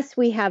yes,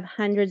 we have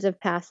hundreds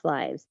of past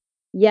lives.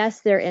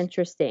 Yes, they're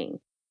interesting.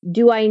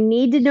 Do I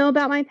need to know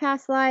about my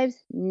past lives?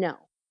 No.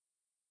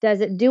 Does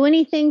it do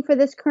anything for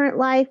this current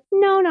life?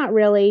 No, not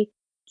really.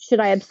 Should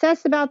I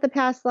obsess about the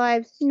past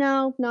lives?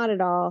 No, not at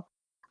all.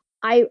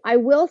 I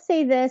will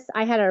say this.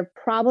 I had a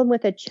problem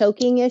with a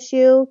choking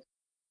issue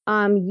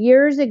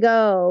years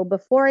ago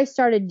before I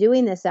started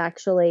doing this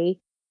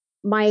actually.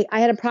 I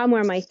had a problem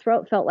where my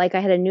throat felt like I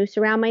had a noose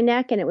around my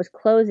neck and it was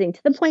closing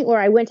to the point where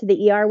I went to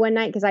the ER one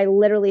night because I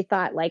literally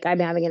thought like I'm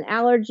having an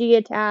allergy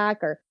attack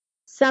or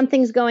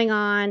something's going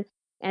on.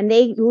 And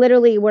they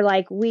literally were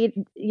like,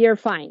 you're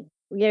fine.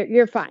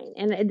 You're fine.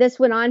 And this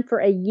went on for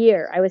a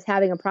year. I was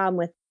having a problem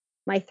with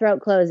my throat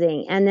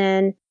closing. And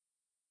then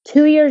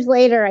 2 years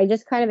later, I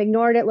just kind of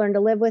ignored it, learned to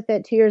live with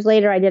it. 2 years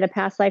later, I did a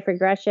past life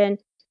regression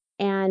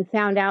and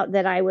found out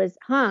that I was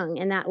hung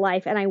in that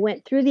life. And I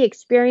went through the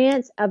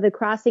experience of the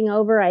crossing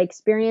over. I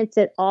experienced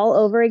it all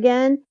over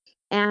again.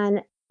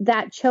 And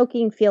that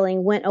choking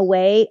feeling went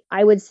away,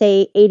 I would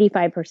say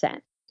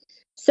 85%.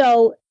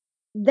 So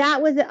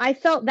I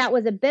felt that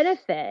was a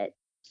benefit,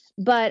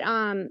 but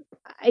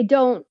I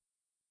don't,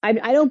 I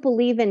don't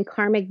believe in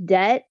karmic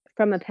debt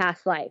from a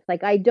past life.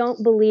 Like I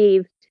don't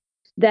believe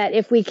that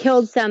if we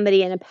killed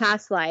somebody in a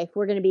past life,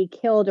 we're going to be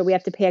killed or we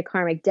have to pay a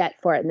karmic debt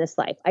for it in this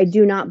life. I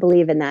do not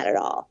believe in that at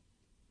all.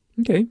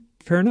 Okay,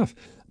 fair enough.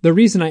 The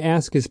reason I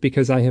ask is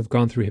because I have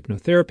gone through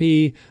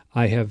hypnotherapy.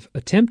 I have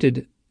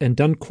attempted and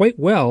done quite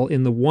well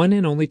in the one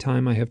and only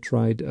time I have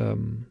tried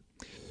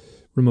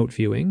remote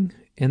viewing.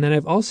 And then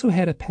I've also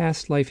had a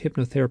past life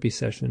hypnotherapy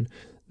session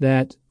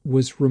that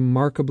was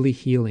remarkably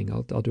healing.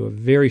 I'll do a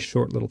very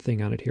short little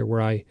thing on it here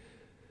where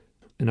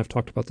and I've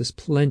talked about this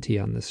plenty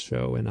on this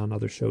show and on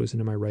other shows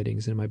and in my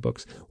writings and in my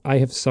books. I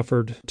have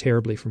suffered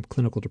terribly from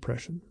clinical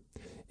depression.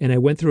 And I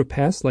went through a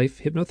past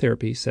life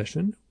hypnotherapy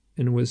session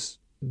and was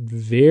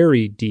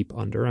very deep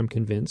under, I'm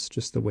convinced,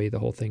 just the way the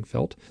whole thing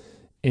felt.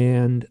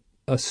 And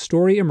a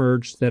story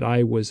emerged that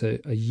I was a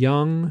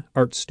young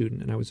art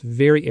student and I was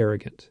very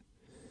arrogant.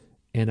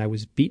 And I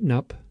was beaten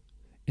up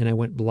and I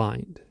went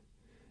blind.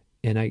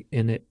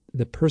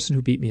 The person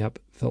who beat me up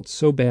felt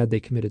so bad they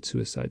committed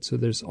suicide. So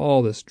there's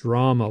all this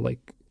drama,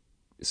 like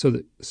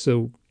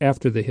so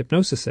after the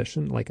hypnosis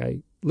session, like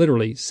I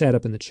literally sat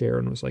up in the chair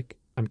and was like,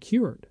 I'm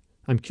cured.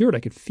 I'm cured. I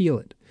could feel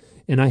it.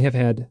 And I have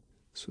had,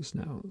 this was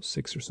now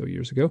 6 or so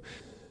years ago,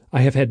 I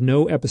have had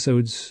no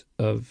episodes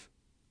of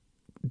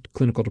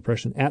clinical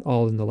depression at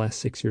all in the last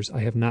 6 years.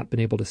 I have not been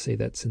able to say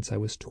that since I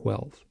was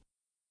 12.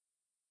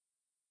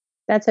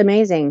 That's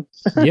amazing.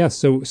 Yeah.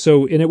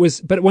 And it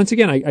was, but once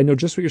again, I know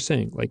just what you're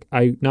saying. Like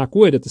I knock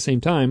wood at the same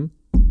time.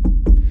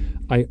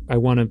 I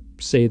want to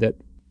say that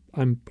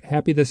I'm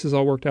happy this has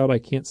all worked out. I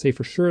can't say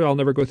for sure I'll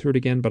never go through it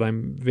again, but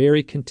I'm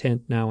very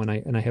content now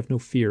and I have no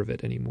fear of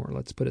it anymore.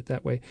 Let's put it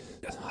that way.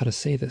 How to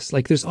say this?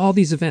 Like there's all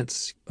these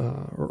events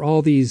or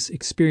all these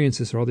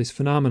experiences or all these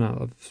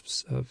phenomena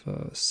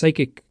of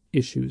psychic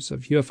issues,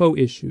 of UFO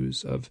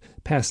issues, of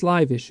past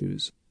life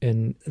issues.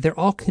 And they're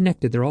all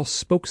connected. They're all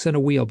spokes in a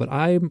wheel. But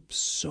I'm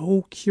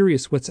so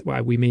curious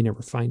we may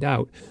never find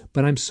out,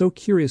 but I'm so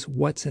curious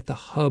what's at the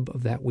hub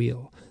of that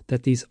wheel,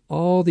 that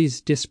all these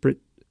disparate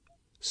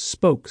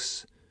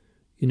spokes,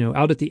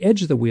 out at the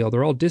edge of the wheel,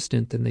 they're all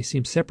distant and they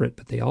seem separate,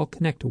 but they all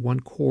connect to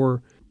one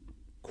core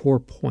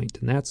point.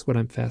 And that's what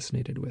I'm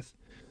fascinated with.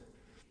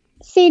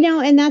 See, no,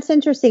 and that's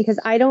interesting because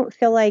I don't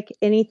feel like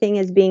anything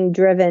is being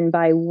driven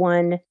by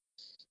one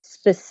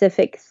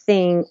specific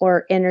thing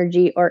or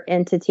energy or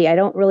entity. I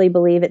don't really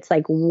believe it's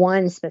like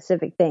one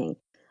specific thing.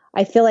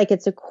 I feel like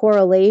it's a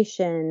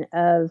correlation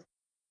of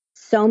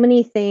so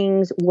many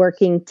things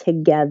working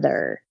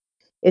together.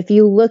 If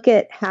you look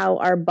at how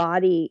our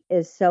body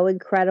is so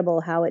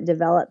incredible, how it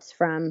develops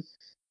from,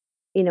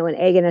 an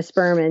egg and a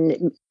sperm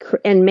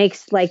and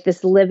makes like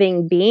this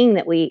living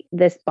being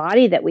this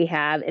body that we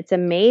have, it's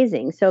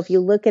amazing. So if you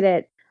look at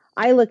it,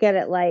 I look at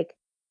it like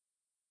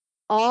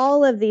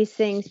all of these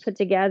things put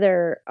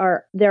together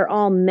they're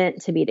all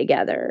meant to be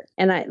together.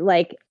 And I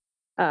like,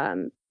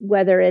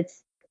 whether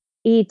it's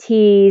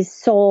ETs,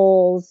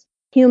 souls,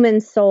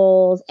 human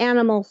souls,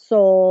 animal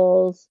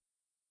souls,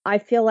 I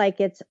feel like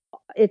it's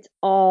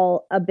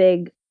all a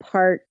big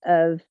part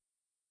of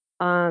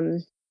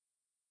the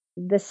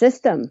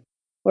system.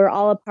 We're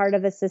all a part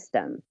of a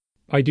system.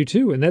 I do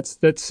too. And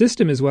that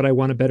system is what I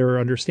want to better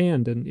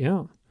understand. And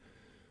yeah.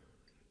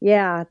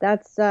 Yeah,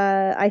 that's,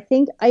 I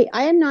think, I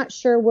am not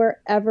sure we're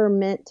ever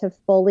meant to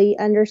fully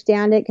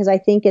understand it because I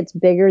think it's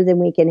bigger than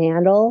we can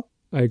handle.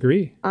 I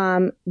agree.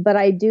 But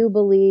I do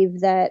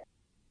believe that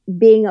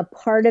being a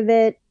part of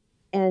it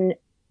and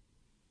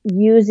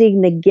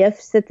using the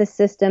gifts that the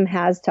system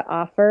has to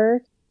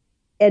offer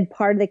and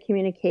part of the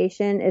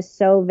communication is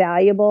so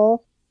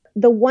valuable.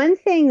 The one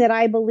thing that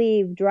I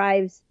believe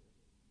drives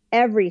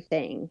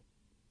everything,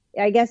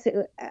 I guess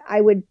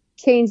I would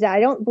change that. I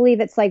don't believe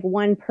it's like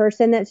one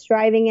person that's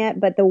driving it,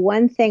 but the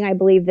one thing I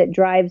believe that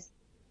drives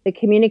the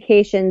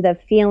communication, the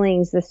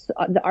feelings,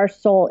 our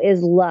soul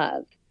is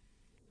love.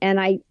 And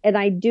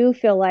I do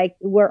feel like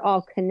we're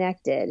all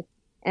connected.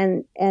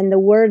 And the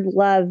word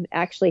love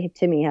actually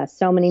to me has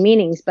so many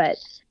meanings, but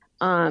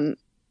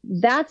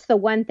that's the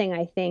one thing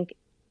I think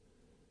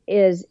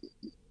it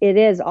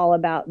is all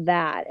about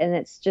that. And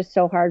it's just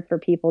so hard for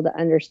people to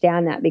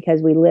understand that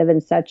because we live in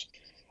such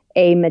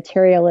a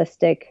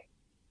materialistic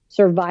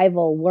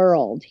survival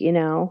world,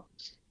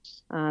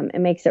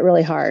 it makes it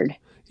really hard.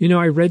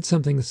 I read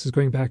something, this is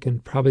going back in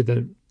probably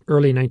the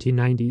early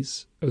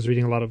 1990s. I was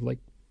reading a lot of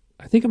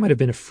I think it might have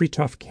been a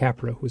Fritjof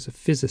Capra, who was a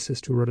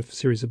physicist who wrote a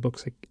series of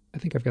books. I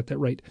think I've got that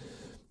right.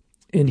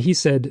 And he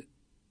said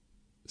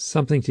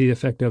something to the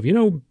effect of,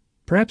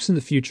 perhaps in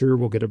the future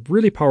we'll get a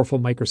really powerful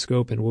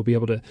microscope and we'll be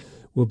able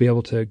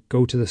to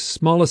go to the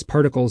smallest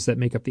particles that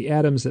make up the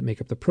atoms, that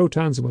make up the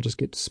protons, and we'll just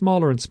get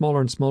smaller and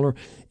smaller and smaller,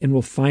 and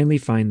we'll finally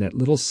find that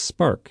little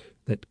spark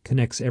that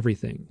connects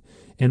everything.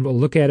 And we'll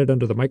look at it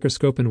under the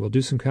microscope and we'll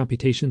do some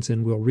computations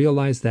and we'll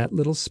realize that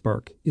little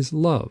spark is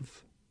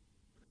love.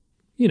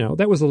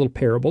 That was a little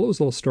parable. It was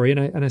a little story.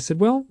 And I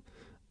said, well,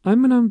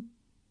 I'm going to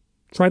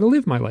try to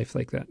live my life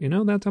like that. I'm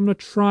going to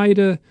try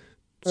to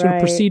sort of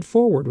proceed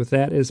forward with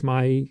that as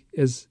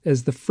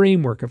as the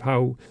framework of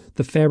how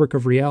the fabric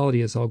of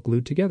reality is all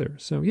glued together.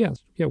 So yeah,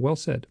 well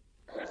said.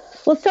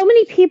 Well, so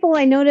many people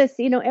I notice,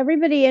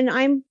 everybody, and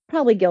I'm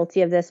probably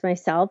guilty of this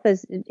myself,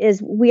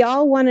 is we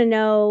all want to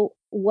know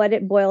what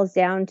it boils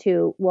down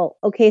to. Well,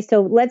 okay,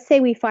 so let's say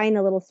we find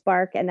a little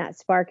spark and that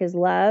spark is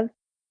love.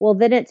 Well,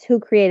 then it's who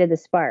created the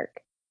spark.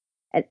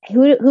 And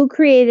who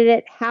created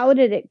it? How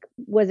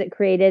was it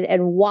created?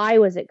 And why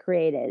was it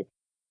created?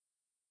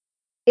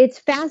 It's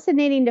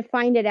fascinating to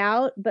find it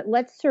out, but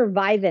let's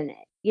survive in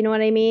it. You know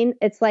what I mean?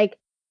 It's like,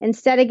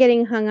 instead of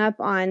getting hung up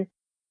on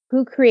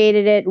who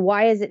created it,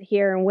 why is it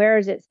here, and where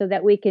is it, so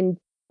that we're going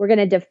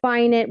to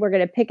define it, we're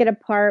going to pick it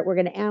apart, we're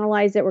going to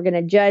analyze it, we're going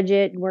to judge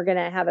it, we're going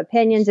to have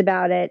opinions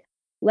about it.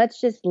 Let's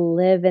just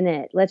live in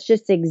it. Let's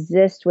just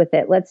exist with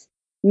it. Let's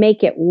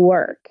make it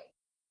work.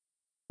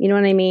 You know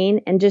what I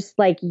mean? And just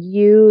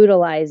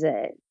utilize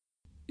it.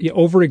 Yeah,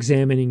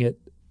 over-examining it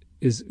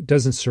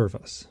doesn't serve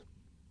us.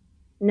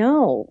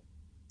 No.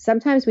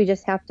 Sometimes we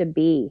just have to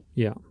be.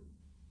 Yeah.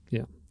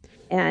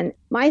 And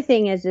my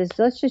thing is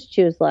let's just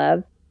choose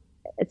love.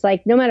 It's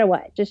like, no matter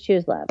what, just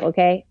choose love,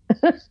 okay?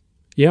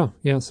 Yeah.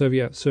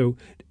 So,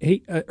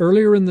 hey,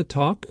 earlier in the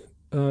talk,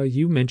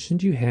 you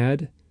mentioned you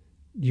had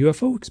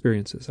UFO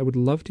experiences. I would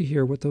love to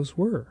hear what those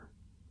were.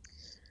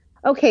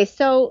 Okay,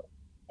 so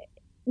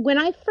when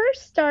I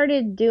first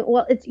started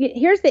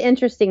here's the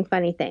interesting,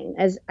 funny thing.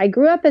 As I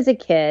grew up as a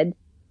kid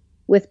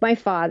with my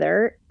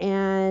father,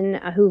 and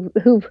who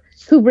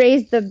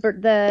raised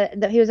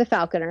he was a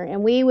falconer,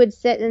 and we would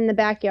sit in the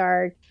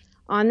backyard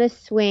on the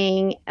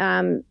swing.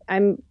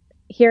 I'm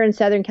here in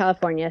Southern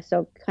California,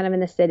 so kind of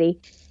in the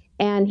city,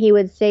 and he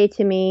would say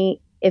to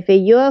me, if a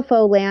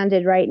UFO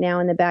landed right now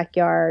in the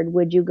backyard,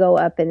 would you go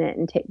up in it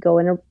and go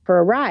in for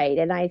a ride?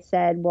 And I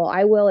said, well,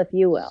 I will if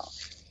you will.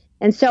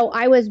 And so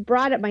I was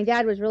brought up. My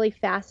dad was really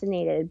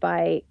fascinated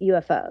by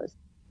UFOs.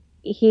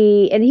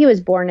 He was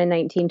born in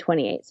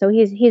 1928, so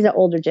he's an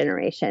older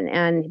generation,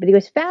 but he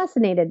was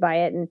fascinated by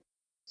it, and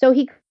so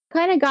he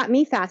kind of got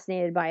me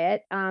fascinated by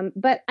it.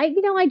 But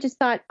I just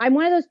thought, I'm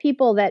one of those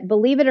people that,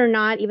 believe it or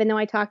not, even though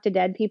I talk to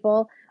dead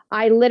people,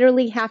 I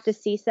literally have to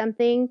see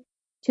something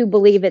to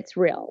believe it's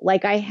real.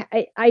 Like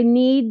I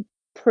need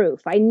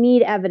proof. I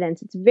need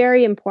evidence. It's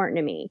very important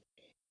to me.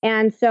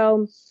 And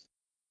so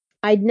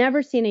I'd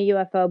never seen a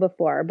UFO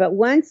before, but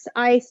once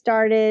I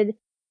started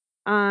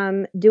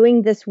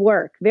doing this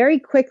work very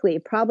quickly,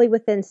 probably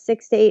within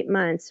 6 to 8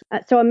 months.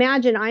 So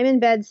imagine I'm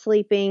in bed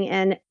sleeping,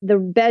 and the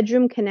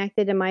bedroom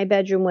connected to my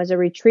bedroom was a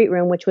retreat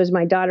room, which was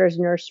my daughter's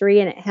nursery.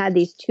 And it had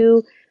these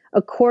 2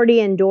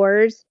 accordion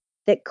doors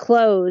that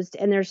closed,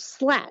 and there's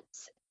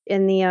slats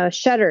in the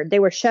shutter. They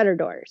were shutter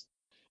doors,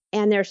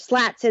 and there's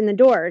slats in the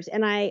doors.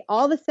 And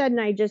all of a sudden,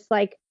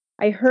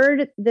 I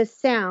heard the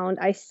sound.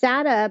 I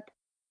sat up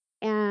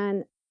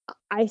and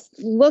I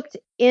looked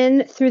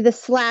in through the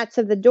slats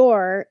of the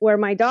door where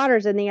my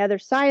daughter's on the other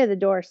side of the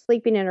door,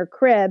 sleeping in her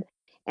crib.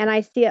 And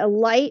I see a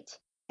light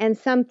and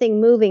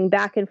something moving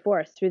back and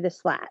forth through the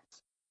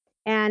slats.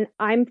 And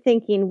I'm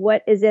thinking,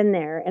 what is in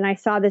there? And I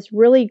saw this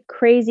really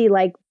crazy,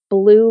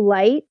 blue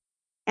light.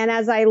 And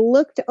as I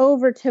looked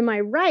over to my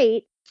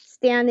right,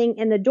 standing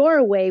in the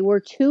doorway, were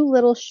 2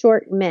 little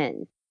short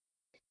men.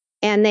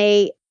 and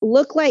they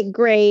looked like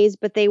grays,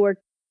 but they were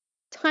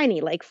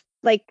tiny, like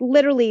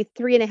literally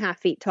 3.5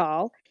 feet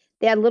tall.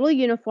 They had little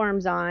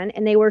uniforms on,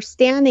 and they were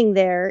standing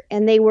there,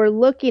 and they were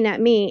looking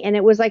at me, and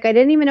it was like I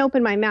didn't even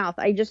open my mouth.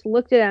 I just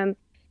looked at them,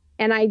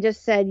 and I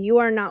just said, "You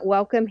are not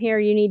welcome here.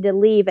 You need to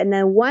leave." And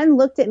then one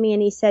looked at me,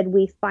 and he said,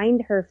 "We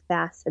find her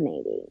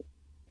fascinating."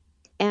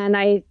 And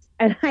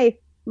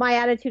my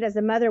attitude as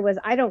a mother was,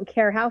 I don't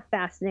care how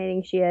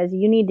fascinating she is.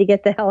 You need to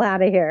get the hell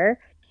out of here.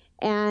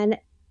 And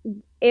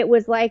it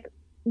was like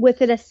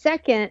within a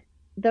second,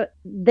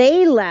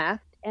 they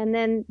left, and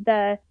then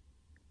the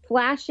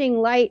flashing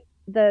light,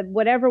 the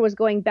whatever was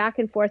going back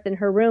and forth in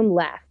her room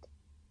left.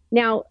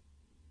 Now,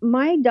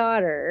 my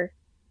daughter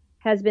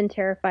has been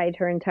terrified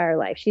her entire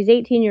life. She's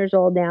 18 years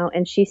old now,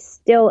 and she's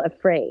still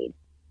afraid.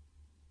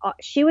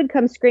 She would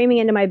come screaming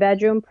into my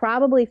bedroom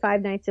probably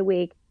 5 nights a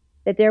week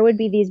that there would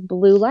be these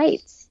blue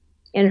lights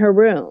in her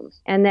room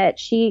and that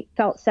she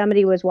felt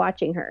somebody was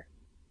watching her.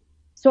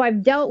 So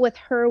I've dealt with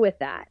her with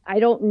that. I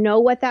don't know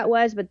what that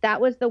was, but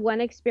that was the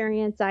one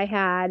experience I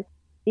had.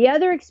 The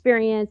other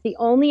experience, the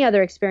only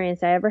other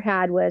experience I ever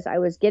had, was I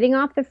was getting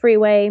off the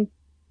freeway,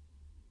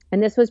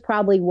 and this was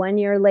probably 1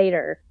 year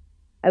later.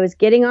 I was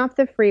getting off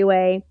the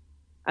freeway.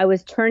 I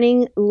was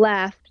turning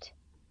left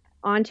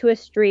onto a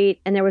street,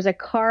 and there was a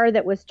car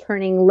that was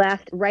turning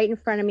left right in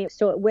front of me.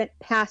 So it went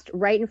past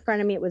right in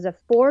front of me. It was a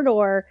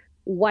 4-door,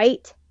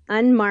 white,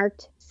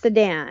 unmarked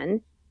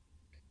sedan.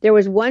 There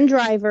was one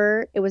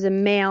driver. It was a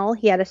male.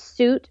 He had a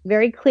suit,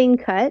 very clean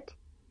cut,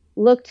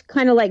 looked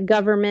kind of like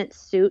government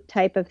suit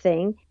type of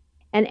thing.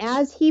 And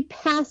as he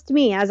passed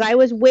me, as I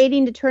was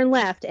waiting to turn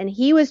left, and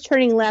he was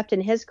turning left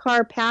and his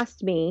car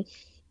passed me,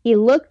 he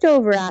looked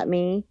over at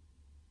me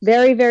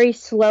very, very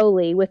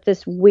slowly with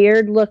this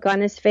weird look on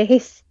his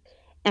face,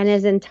 and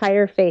his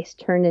entire face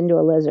turned into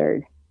a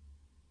lizard.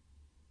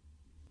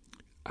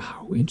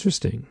 Oh,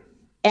 interesting.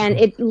 And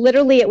it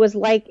was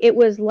like,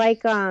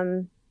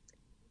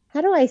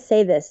 how do I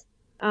say this?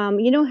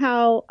 You know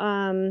how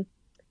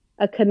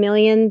a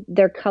chameleon,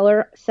 their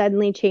color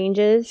suddenly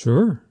changes?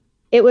 Sure.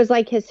 It was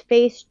like his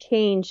face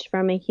changed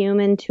from a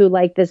human to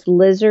like this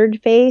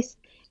lizard face.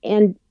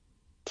 And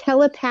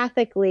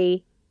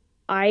telepathically,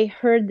 I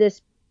heard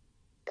this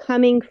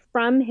coming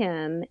from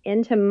him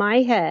into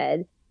my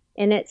head,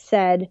 and it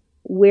said,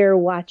 "We're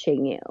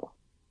watching you."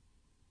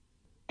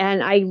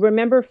 And I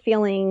remember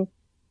feeling,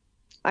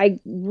 I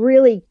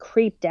really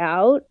creeped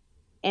out,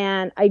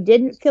 and I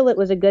didn't feel it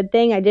was a good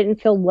thing. I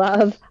didn't feel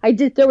love.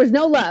 There was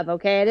no love.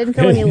 Okay. I didn't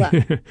feel any love.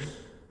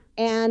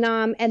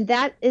 And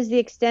that is the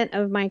extent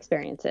of my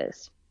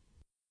experiences.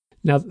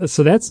 Now,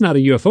 so that's not a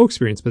UFO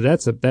experience, but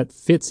that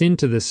fits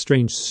into this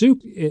strange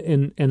soup.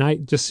 And I,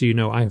 just so you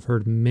know, I have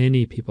heard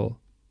many people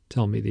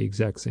tell me the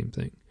exact same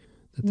thing.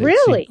 That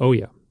really? Oh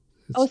yeah.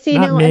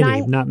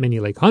 Not many,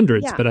 like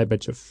hundreds, yeah. But I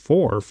bet you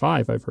 4 or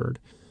 5 I've heard.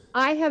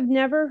 I have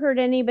never heard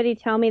anybody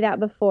tell me that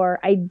before.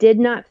 I did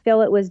not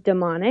feel it was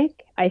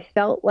demonic. I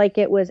felt like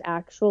it was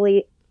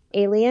actually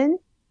alien.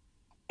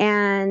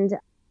 And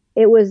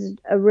it was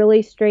a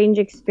really strange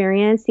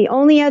experience. The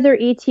only other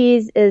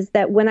ETs is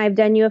that when I've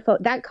done UFO,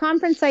 that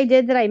conference I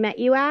did that I met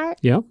you at.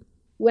 Yeah.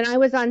 When I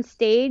was on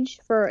stage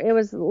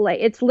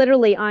it's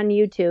literally on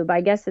YouTube.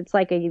 I guess it's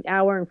like an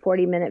hour and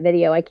 40-minute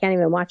video. I can't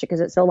even watch it because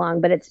it's so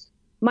long, but it's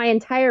my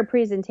entire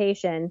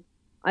presentation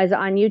is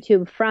on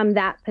YouTube from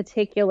that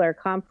particular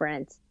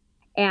conference.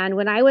 And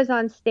when I was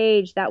on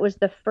stage, that was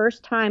the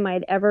first time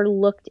I'd ever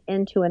looked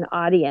into an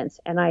audience,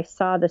 and I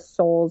saw the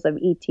souls of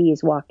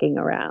ETs walking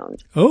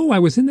around. Oh, I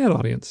was in that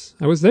audience.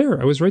 I was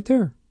there. I was right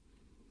there.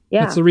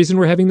 Yeah. That's the reason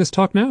we're having this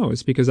talk now,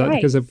 is because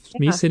of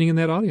me sitting in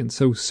that audience.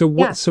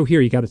 So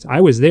here, you got it.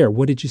 I was there.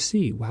 What did you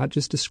see? Wow,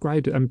 just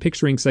described it. I'm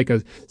picturing it's like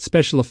a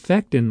special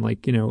effect in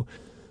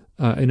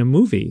in a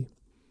movie.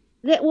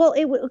 So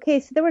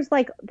there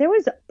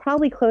was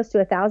probably close to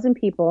 1,000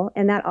 people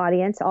in that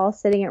audience, all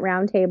sitting at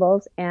round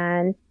tables.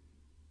 And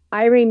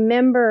I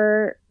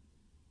remember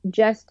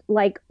just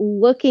like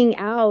looking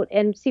out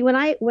and see when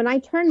I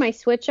turn my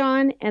switch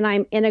on and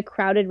I'm in a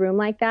crowded room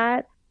like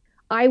that,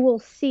 I will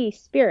see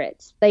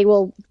spirits. They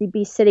will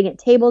be sitting at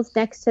tables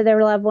next to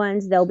their loved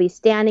ones. They'll be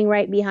standing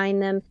right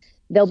behind them.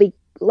 There'll be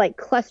like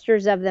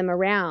clusters of them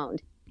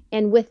around.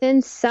 And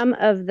within some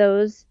of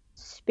those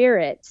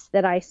spirits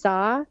that I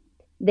saw,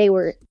 they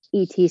were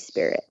ET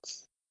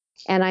spirits.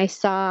 And I'm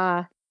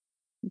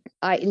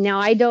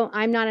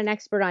not an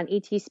expert on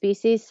ET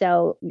species,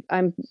 so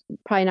I'm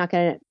probably not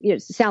going to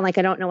sound like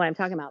I don't know what I'm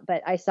talking about,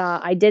 but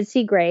I did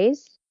see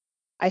grays.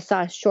 I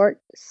saw short,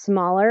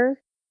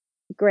 smaller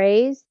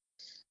grays.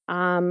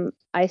 I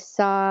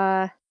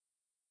saw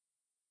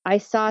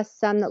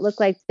some that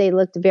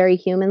looked very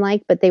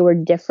human-like, but they were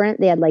different.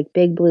 They had like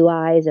big blue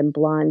eyes and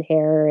blonde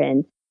hair,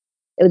 and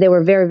they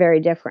were very, very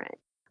different.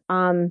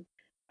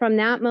 From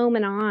that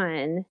moment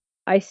on,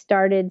 I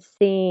started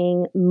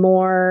seeing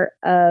more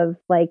of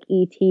like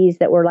ETs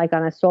that were like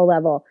on a soul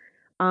level.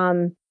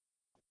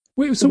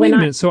 Wait a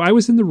minute. So I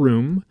was in the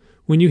room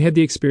when you had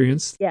the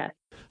experience. Yeah.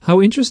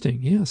 How interesting.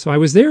 Yeah. So I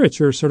was there at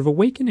your sort of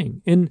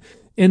awakening. And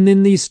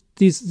then these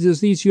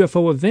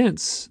UFO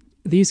events,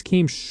 these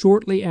came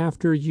shortly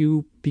after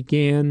you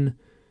began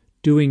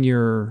doing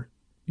your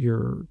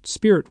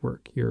spirit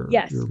work, your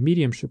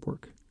mediumship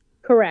work.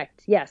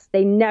 Correct. Yes.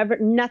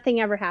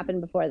 Nothing ever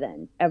happened before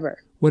then, ever.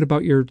 What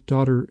about your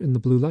daughter in the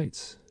blue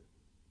lights?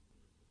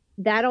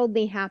 That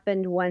only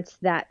happened once.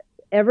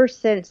 Ever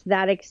since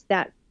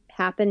that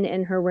happened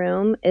in her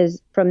room,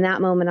 is from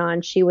that moment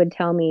on, she would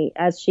tell me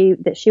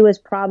that she was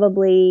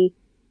probably,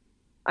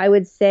 I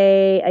would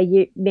say, a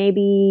year,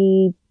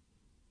 maybe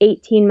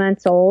 18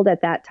 months old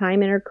at that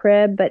time in her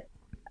crib, but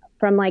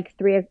from like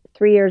 3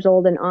 years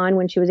old and on,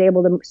 when she was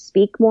able to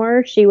speak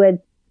more, she would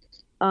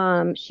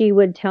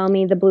tell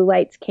me the blue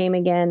lights came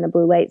again, the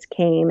blue lights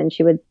came, and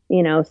she would,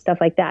 stuff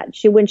like that.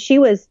 When she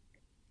was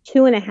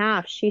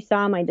 2.5, she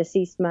saw my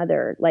deceased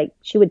mother. Like,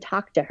 she would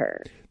talk to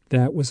her.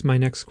 That was my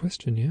next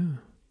question. Yeah.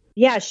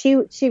 Yeah.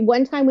 She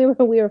one time we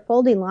were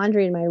folding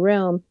laundry in my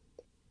room,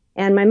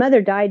 and my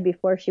mother died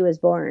before she was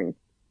born.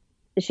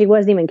 She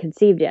wasn't even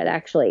conceived yet,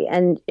 actually.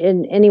 And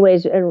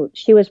anyways,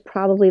 she was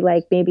probably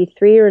like maybe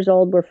 3 years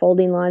old. We're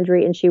folding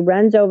laundry, and she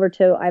runs over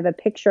I have a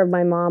picture of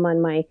my mom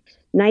on my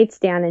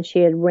nightstand, and she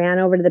had ran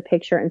over to the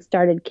picture and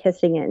started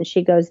kissing it. And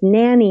she goes,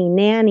 "Nanny,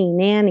 Nanny,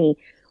 Nanny."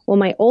 Well,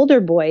 my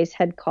older boys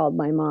had called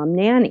my mom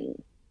Nanny.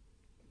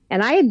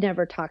 And I had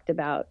never talked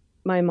about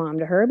my mom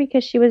to her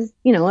because she was,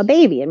 a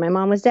baby, and my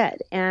mom was dead.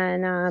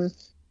 And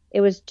it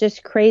was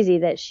just crazy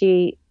that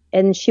she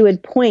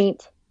would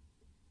point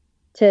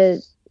to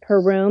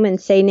her room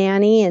and say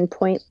Nanny, and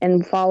point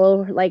and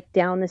follow like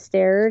down the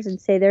stairs and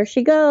say, "There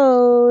she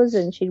goes."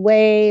 And she'd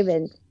wave,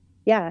 and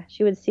yeah,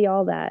 she would see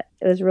all that.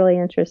 It was really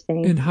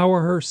interesting. And how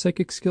are her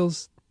psychic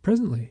skills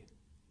presently?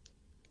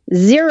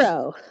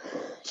 0.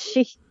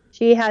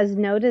 She has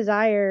no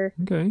desire.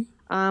 Okay.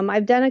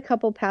 I've done a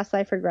couple past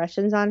life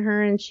regressions on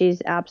her, and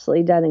she's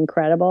absolutely done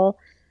incredible.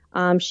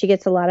 She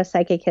gets a lot of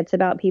psychic hits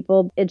about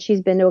people, and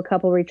she's been to a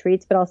couple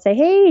retreats, but I'll say,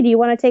 "Hey, do you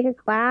want to take a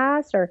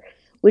class, or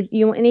would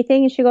you want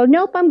anything?" And she go,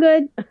 "Nope, I'm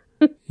good."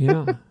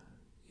 Yeah.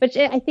 But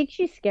I think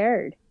she's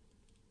scared.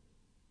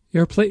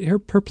 Her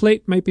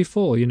plate might be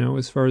full,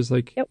 as far as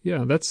like, Yep.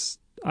 Yeah,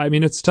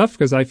 it's tough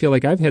because I feel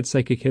like I've had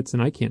psychic hits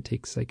and I can't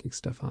take psychic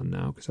stuff on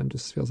now because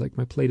just feels like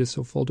my plate is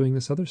so full doing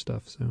this other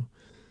stuff. So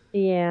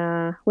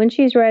yeah, when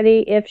she's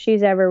ready, if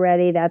she's ever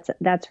ready,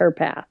 that's her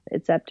path.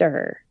 It's up to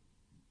her.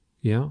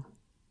 Yeah.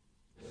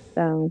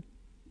 So,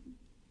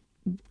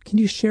 can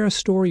you share a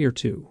story or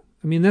two?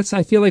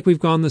 I feel like we've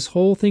gone this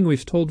whole thing.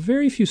 We've told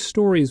very few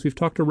stories. We've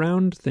talked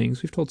around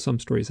things. We've told some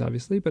stories,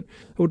 obviously, but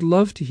I would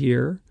love to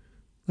hear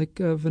like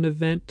of an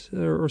event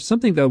or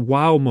something, the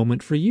wow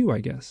moment for you, I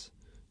guess,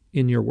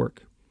 in your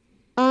work.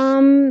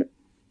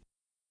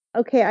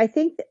 Okay, I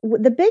think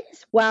the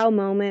biggest wow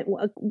moment,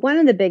 one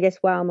of the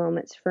biggest wow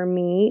moments for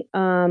me,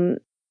 yeah,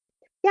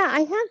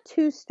 I have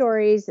 2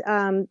 stories.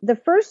 The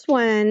first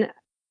one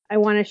I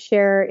want to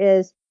share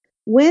is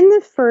when the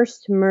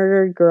first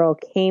murdered girl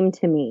came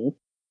to me.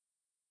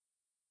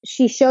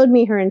 She showed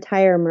me her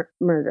entire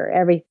murder,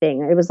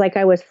 everything. It was like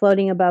I was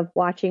floating above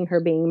watching her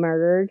being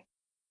murdered.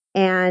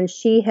 And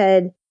she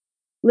had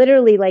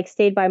literally like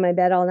stayed by my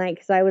bed all night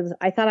because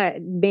I thought I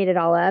made it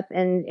all up.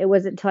 And it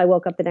wasn't until I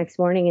woke up the next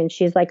morning, and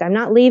she's like, "I'm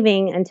not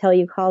leaving until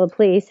you call the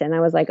police." And I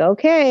was like,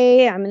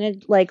 "Okay, I'm going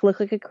to like look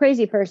like a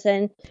crazy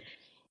person."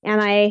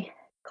 And I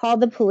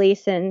called the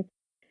police, and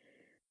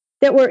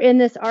that were in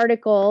this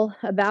article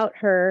about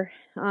her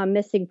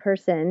missing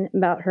person,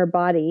 about her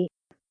body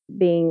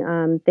being,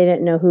 they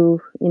didn't know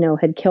who,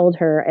 had killed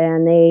her.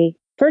 And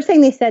first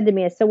thing they said to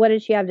me is, "So what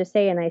did she have to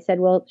say?" And I said,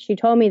 "Well, she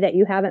told me that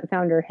you haven't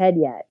found her head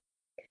yet."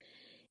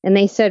 And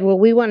they said, "Well,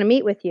 we want to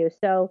meet with you."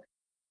 So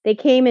they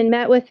came and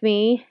met with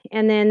me.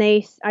 And then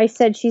I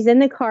said, "She's in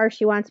the car.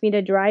 She wants me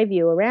to drive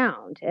you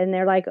around." And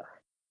they're like,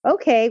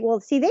 "Okay." Well,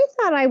 see, they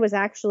thought I was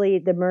actually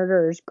the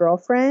murderer's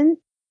girlfriend,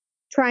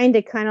 trying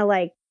to kind of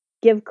like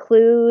give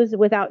clues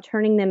without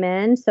turning them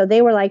in. So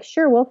they were like,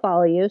 "Sure, we'll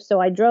follow you."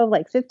 So I drove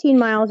like 15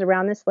 miles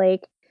around this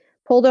lake,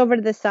 pulled over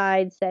to the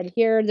side, said,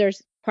 "Here,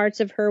 there's parts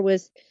of her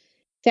was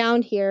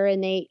found here."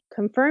 And they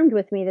confirmed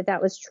with me that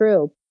that was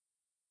true.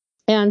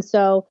 And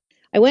so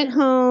I went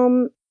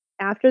home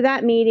after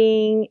that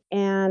meeting,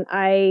 and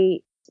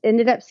I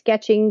ended up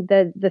sketching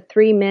the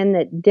 3 men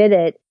that did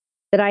it,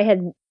 that I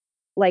had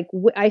like,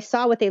 I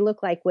saw what they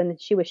looked like when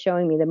she was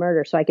showing me the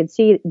murder. So I could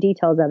see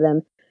details of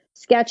them,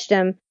 sketched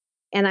them,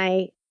 and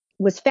I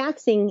was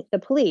faxing the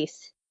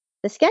police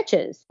the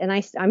sketches. And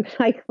I'm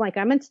like,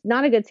 I'm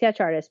not a good sketch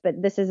artist,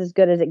 but this is as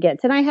good as it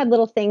gets. And I had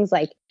little things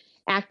like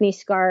acne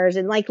scars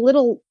and like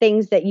little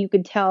things that you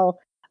could tell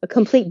a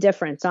complete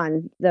difference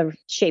on the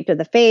shape of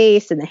the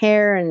face and the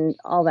hair and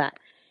all that.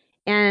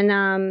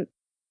 And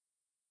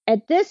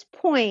at this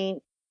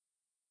point,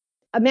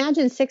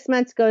 imagine 6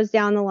 months goes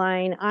down the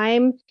line.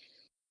 I'm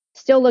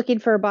still looking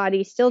for a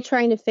body, still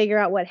trying to figure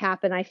out what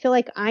happened. I feel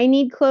like I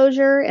need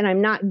closure, and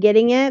I'm not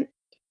getting it.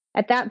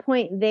 At that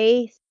point,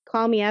 they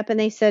call me up and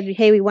they said,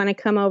 "Hey, we want to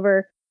come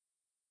over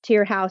to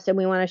your house and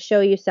we want to show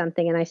you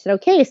something." And I said,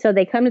 "Okay." So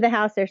they come to the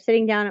house, they're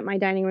sitting down at my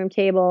dining room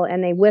table,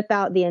 and they whip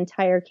out the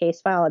entire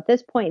case file. At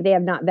this point, they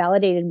have not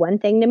validated one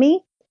thing to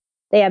me.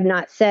 They have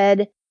not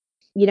said,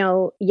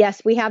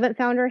 yes, we haven't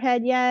found her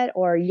head yet,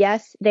 or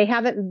yes, they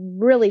haven't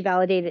really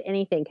validated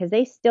anything because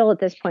they still at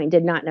this point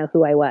did not know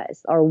who I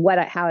was or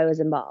how I was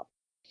involved.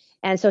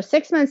 And so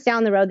 6 months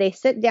down the road, they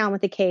sit down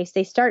with the case.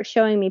 They start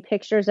showing me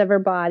pictures of her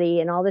body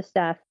and all this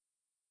stuff.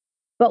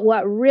 But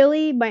what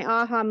really my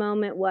aha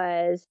moment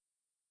was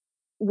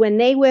when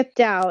they whipped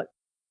out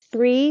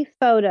 3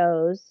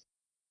 photos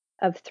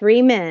of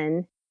 3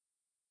 men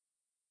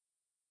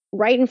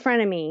right in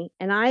front of me,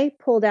 and I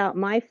pulled out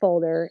my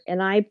folder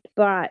and I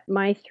brought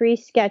my 3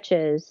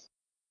 sketches,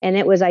 and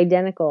it was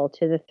identical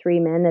to the 3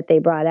 men that they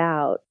brought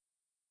out.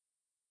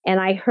 And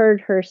I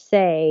heard her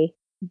say,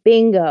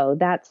 "Bingo,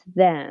 that's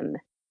them."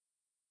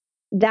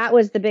 That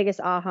was the biggest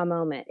aha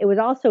moment. It was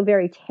also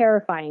very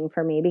terrifying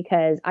for me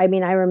because I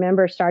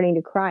remember starting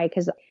to cry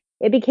because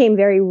it became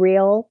very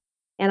real.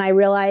 And I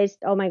realized,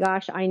 oh my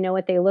gosh, I know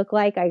what they look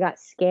like. I got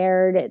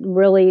scared. It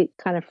really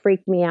kind of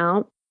freaked me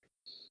out.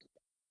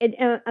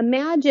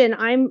 Imagine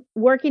I'm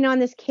working on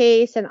this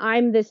case and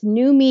I'm this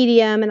new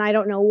medium and I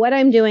don't know what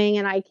I'm doing.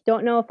 And I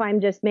don't know if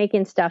I'm just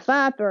making stuff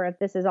up or if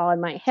this is all in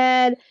my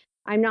head.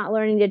 I'm not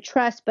learning to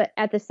trust. But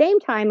at the same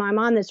time, I'm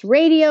on this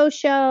radio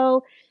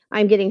show.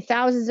 I'm getting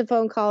thousands of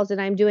phone calls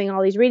and I'm doing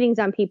all these readings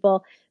on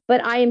people.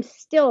 But I am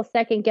still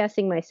second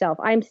guessing myself.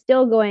 I'm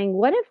still going,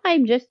 what if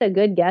I'm just a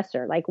good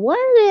guesser? Like, what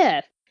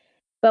if?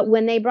 But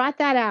when they brought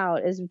that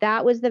out,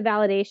 that was the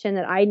validation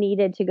that I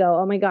needed to go,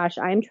 oh my gosh,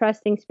 I'm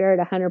trusting spirit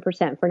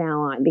 100% for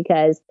now on,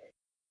 because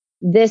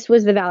this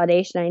was the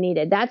validation I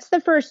needed. That's the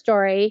first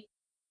story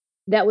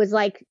that was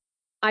like,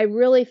 I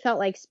really felt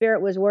like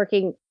spirit was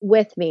working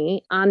with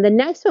me. The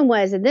next one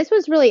was, and this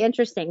was really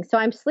interesting. So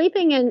I'm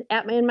sleeping in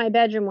my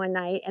bedroom one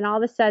night, and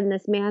all of a sudden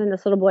this man and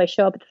this little boy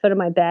show up at the foot of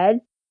my bed,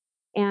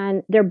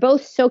 and they're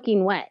both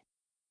soaking wet.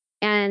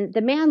 And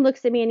the man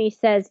looks at me and he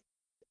says,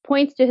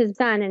 points to his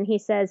son, and he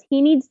says,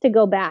 he needs to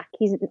go back.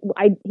 He's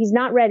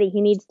not ready. He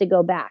needs to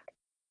go back.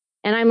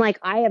 And I'm like,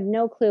 I have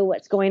no clue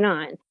what's going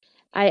on.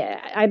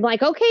 I'm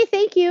like, okay,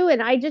 thank you.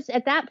 And I just,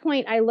 at that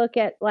point, I look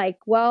at like,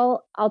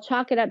 well, I'll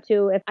chalk it up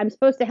to, if I'm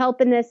supposed to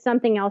help in this,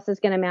 something else is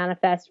going to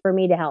manifest for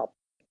me to help.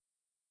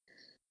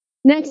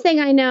 Next thing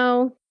I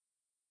know,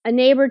 a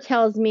neighbor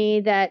tells me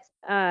that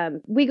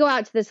we go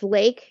out to this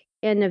lake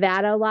in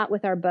Nevada a lot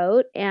with our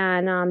boat,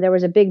 and there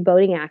was a big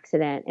boating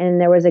accident,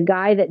 and there was a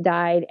guy that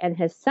died, and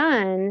his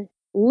son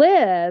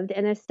lived,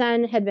 and his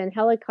son had been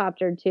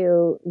helicoptered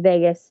to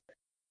Vegas,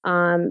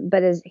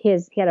 but he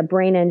had a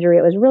brain injury.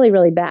 It was really,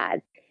 really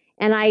bad.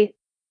 And I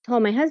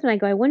told my husband, I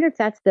go, I wonder if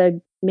that's the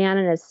man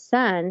and his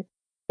son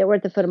that were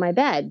at the foot of my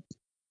bed.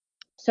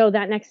 So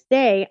that next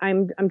day,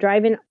 I'm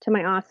driving to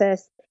my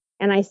office,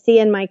 and I see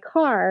in my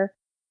car,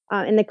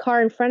 in the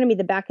car in front of me,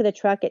 the back of the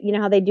truck, you know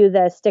how they do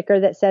the sticker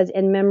that says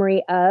 "in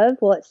memory of"?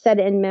 Well, it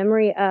said "in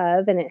memory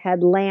of," and it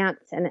had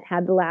Lance, and it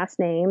had the last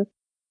name,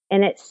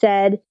 and it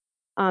said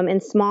in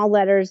small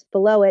letters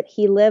below it,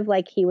 "He lived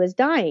like he was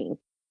dying."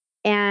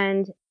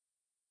 And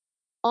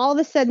all of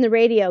a sudden, the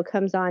radio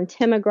comes on,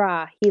 Tim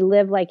McGraw, "He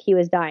lived like he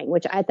was dying,"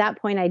 which at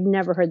that point I'd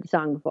never heard the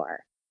song before.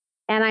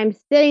 And I'm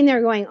sitting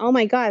there going, oh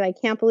my God, I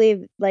can't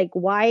believe, like,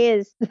 why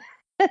is,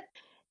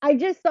 I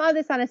just saw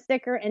this on a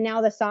sticker and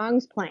now the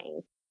song's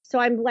playing. So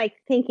I'm like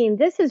thinking,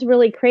 this is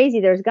really crazy.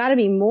 There's got to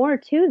be more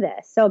to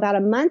this. So about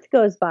a month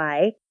goes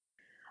by.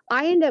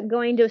 I end up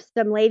going to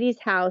some lady's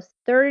house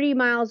 30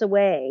 miles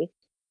away,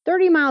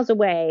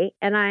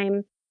 and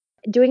I'm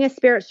doing a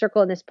spirit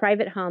circle in this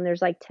private home.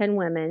 There's like 10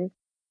 women.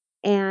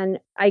 And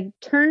I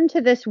turned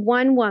to this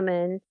one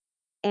woman,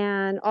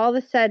 and all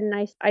of a sudden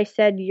I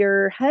said,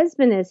 your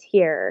husband is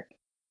here.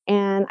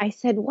 And I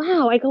said,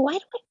 wow. I go, why do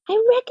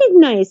I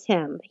recognize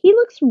him? He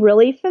looks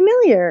really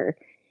familiar.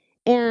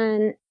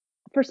 And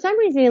for some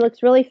reason, he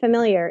looks really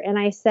familiar. And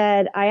I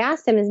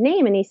asked him his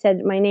name, and he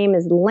said, my name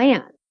is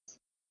Lance.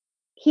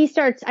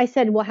 I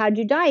said, well, how'd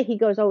you die? He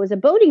goes, oh, it was a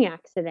boating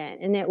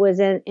accident, and it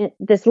was in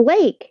this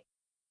lake.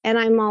 And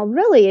I'm all,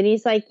 really? And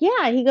he's like,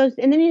 yeah. He goes,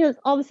 and then he goes,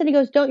 all of a sudden he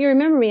goes, don't you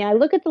remember me? I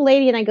look at the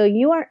lady and I go,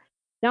 you are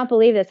not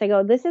believe this. I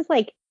go, this is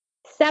like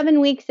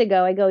 7 weeks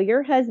ago. I go,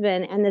 your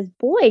husband and this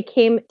boy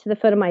came to the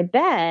foot of my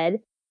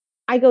bed.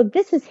 I go,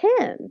 this is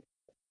him.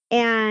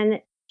 And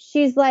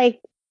she's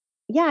like,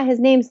 yeah, his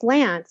name's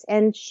Lance.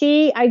 And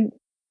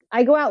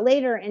I go out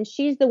later, and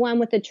she's the one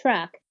with the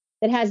truck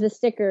that has the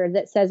sticker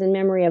that says, in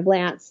memory of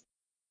Lance,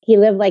 he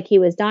lived like he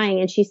was dying.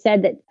 And she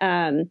said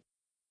that,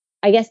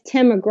 I guess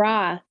Tim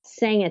McGraw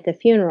sang at the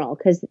funeral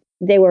because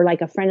they were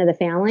like a friend of the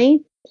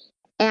family.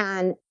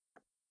 And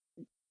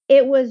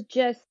it was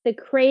just the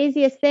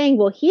craziest thing.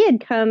 Well, he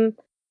had come,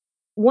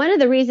 one of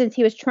the reasons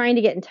he was trying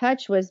to get in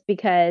touch was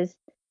because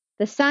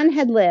the son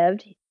had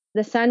lived.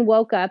 The son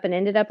woke up and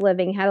ended up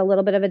living, had a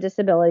little bit of a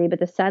disability, but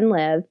the son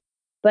lived.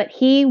 But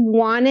he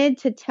wanted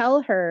to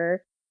tell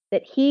her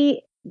that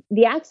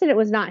the accident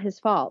was not his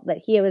fault,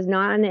 that he was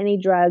not on any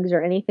drugs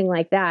or anything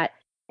like that.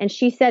 And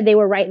she said they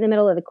were right in the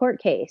middle of the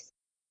court case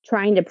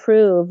trying to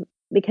prove,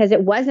 because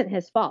it wasn't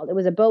his fault. It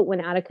was a boat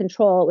went out of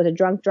control. It was a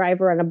drunk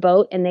driver on a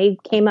boat, and they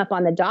came up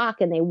on the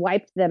dock and they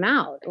wiped them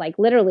out, like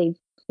literally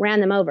ran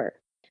them over.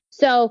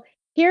 So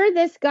here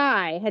this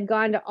guy had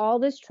gone to all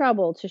this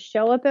trouble to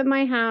show up at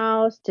my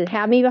house, to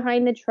have me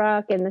behind the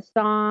truck and the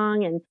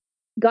song, and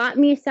got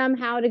me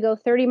somehow to go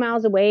 30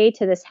 miles away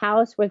to this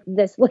house with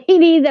this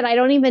lady that I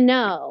don't even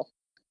know.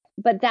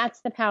 But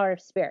that's the power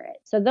of spirit.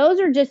 So those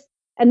are just,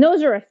 and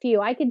those are a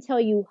few. I can tell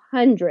you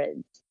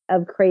hundreds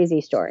of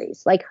crazy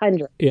stories, like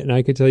hundreds. Yeah, and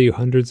I could tell you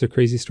hundreds of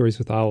crazy stories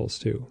with owls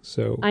too.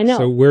 So I know.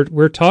 So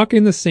we're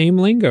talking the same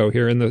lingo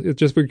here, and it's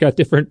just we've got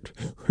different.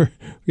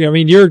 Yeah, I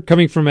mean, you're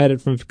coming from at it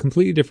from a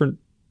completely different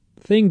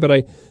thing,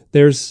 but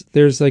there's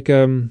like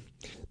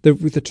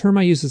the term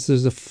I use is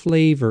there's a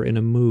flavor and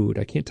a mood.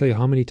 I can't tell you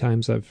how many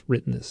times I've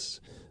written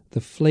this. The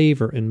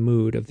flavor and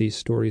mood of these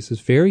stories is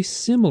very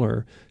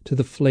similar to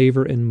the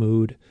flavor and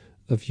mood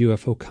of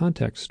UFO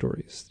contact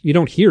stories. You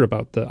don't hear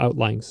about the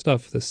outlying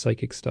stuff, the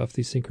psychic stuff,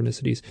 these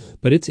synchronicities,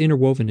 but it's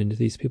interwoven into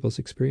these people's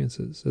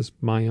experiences, as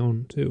my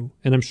own too,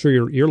 and I'm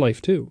sure your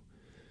life too.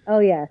 Oh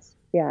yes,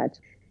 yeah.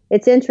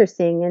 It's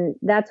interesting, and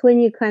that's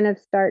when you kind of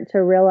start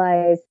to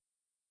realize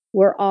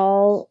we're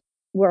all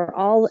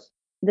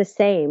the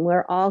same.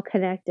 We're all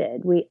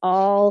connected. We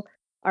all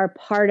are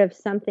part of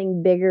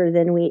something bigger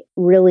than we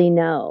really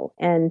know,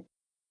 and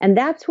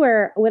that's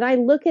where, when I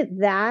look at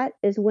that,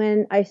 is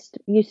when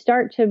you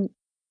start to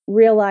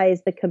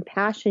realize the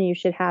compassion you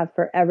should have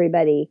for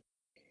everybody,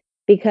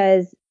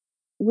 because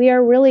we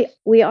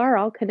are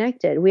all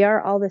connected. We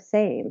are all the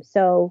same.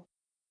 So,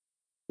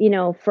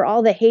 for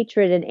all the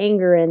hatred and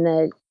anger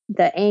and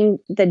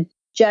the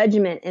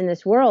judgment in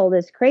this world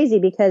is crazy,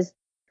 because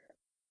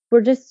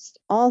we're just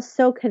all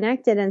so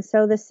connected and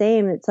so the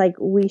same. It's like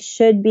we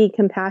should be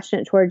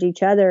compassionate towards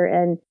each other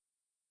and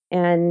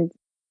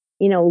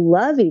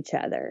love each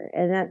other.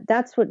 And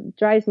that's what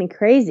drives me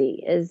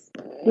crazy, is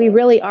we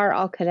really are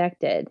all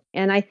connected.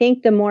 And I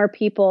think the more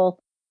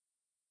people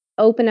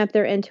open up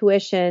their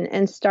intuition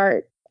and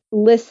start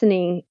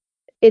listening,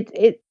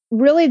 it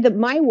really,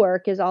 my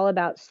work is all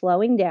about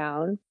slowing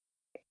down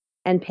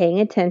and paying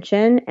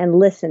attention and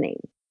listening.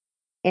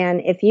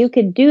 And if you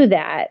could do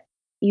that,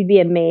 you'd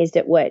be amazed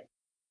at what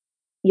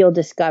you'll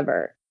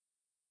discover.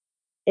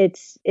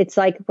 It's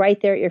like right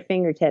there at your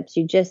fingertips.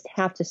 You just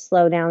have to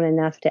slow down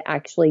enough to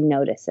actually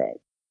notice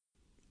it.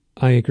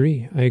 I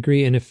agree.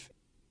 And if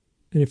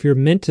you're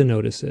meant to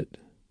notice it,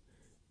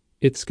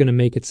 it's going to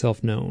make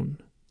itself known.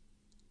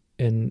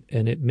 And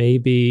it'll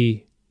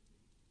be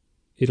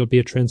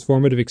a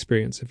transformative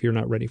experience if you're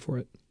not ready for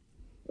it.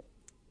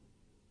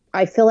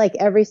 I feel like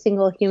every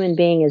single human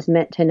being is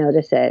meant to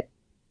notice it.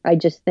 I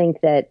just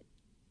think that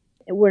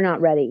we're not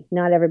ready.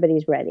 Not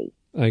everybody's ready.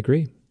 I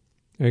agree.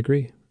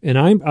 And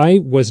I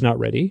was not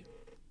ready,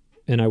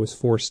 and I was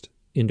forced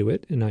into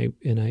it, and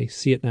I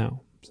see it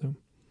now. So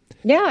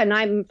yeah,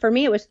 and for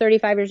me it was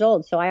 35 years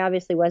old, so I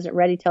obviously wasn't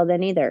ready till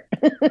then either.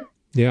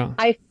 Yeah.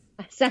 I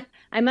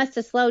must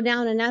have slowed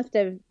down enough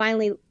to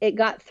finally it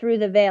got through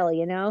the veil,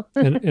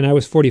 and I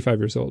was 45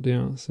 years old,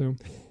 yeah. So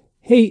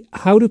hey,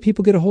 how do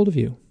people get a hold of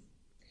you?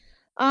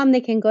 They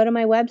can go to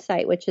my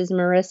website, which is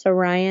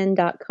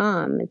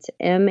marissaryan.com. It's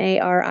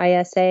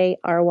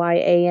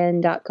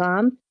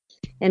MARISARYAN.com.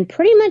 And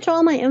pretty much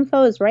all my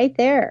info is right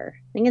there.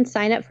 You can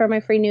sign up for my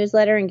free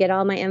newsletter and get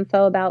all my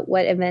info about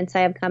what events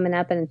I have coming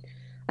up. And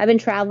I've been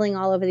traveling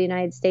all over the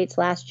United States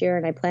last year,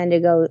 and I plan to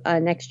go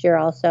next year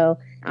also.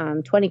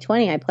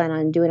 2020, I plan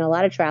on doing a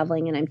lot of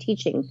traveling, and I'm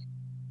teaching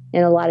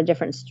in a lot of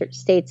different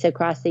states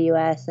across the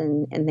U.S.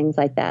 and things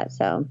like that.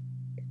 So,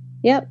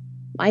 yep,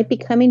 might be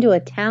coming to a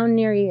town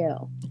near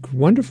you.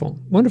 Wonderful.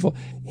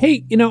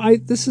 Hey,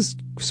 I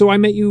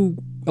met you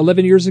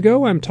 11 years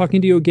ago. I'm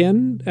talking to you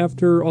again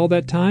after all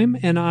that time,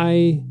 and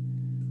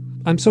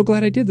I'm so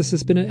glad I did. This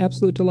has been an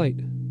absolute delight.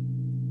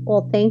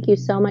 Well, thank you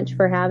so much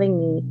for having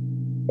me.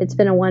 It's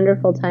been a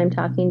wonderful time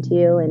talking to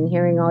you and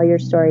hearing all your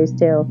stories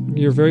too.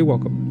 You're very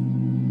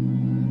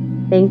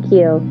welcome. Thank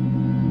you.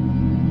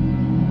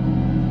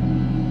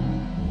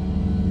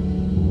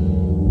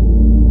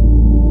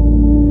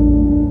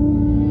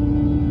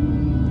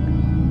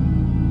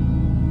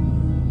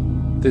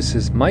 This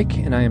is Mike,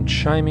 and I am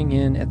chiming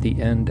in at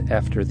the end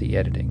after the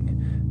editing.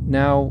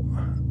 Now,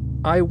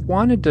 I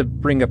wanted to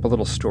bring up a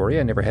little story.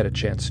 I never had a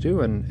chance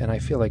to, and I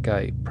feel like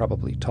I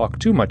probably talk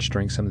too much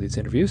during some of these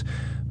interviews,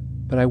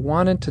 but I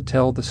wanted to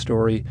tell the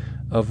story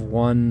of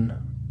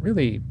one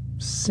really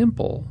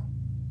simple,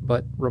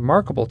 but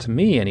remarkable to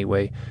me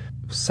anyway,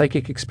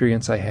 psychic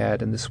experience I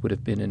had, and this would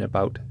have been in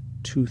about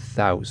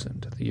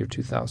 2000, the year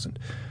 2000.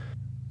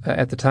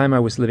 At the time, I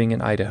was living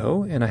in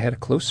Idaho, and I had a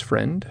close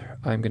friend.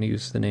 I'm going to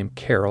use the name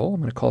Carol.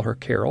 I'm going to call her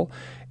Carol.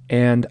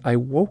 And I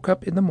woke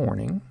up in the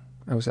morning.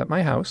 I was at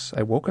my house.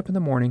 I woke up in the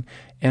morning,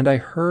 and I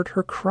heard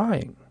her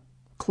crying.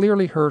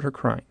 Clearly heard her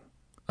crying,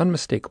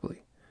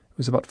 unmistakably. It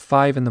was about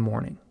 5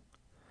 a.m.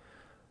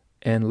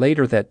 And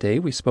later that day,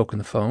 we spoke on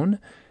the phone,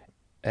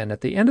 and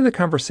at the end of the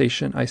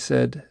conversation, I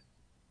said,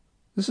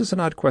 "This is an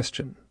odd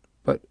question,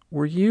 but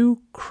were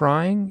you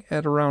crying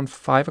at around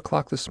 5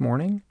 o'clock this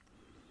morning?"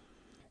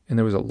 And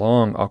there was a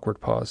long,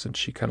 awkward pause, and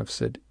she kind of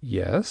said,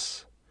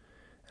 "Yes."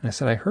 And I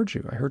said, I heard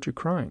you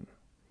crying."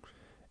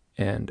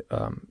 And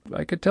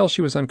I could tell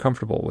she was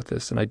uncomfortable with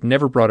this, and I'd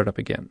never brought it up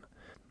again.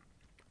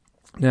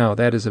 Now,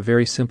 that is a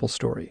very simple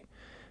story.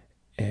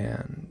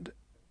 And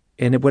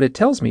what it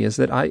tells me is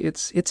that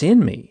it's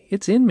in me.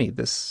 It's in me,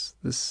 this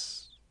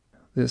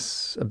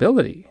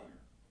ability.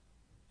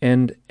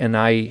 And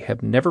I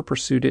have never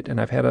pursued it, and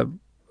I've had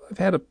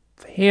a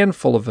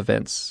handful of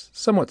events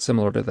somewhat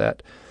similar to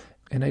that,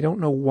 and I don't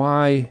know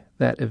why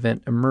that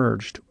event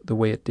emerged the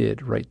way it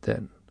did right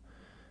then.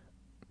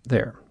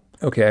 There.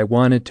 Okay, I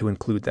wanted to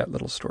include that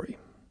little story.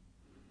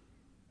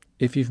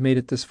 If you've made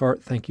it this far,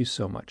 thank you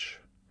so much.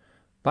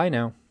 Bye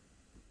now.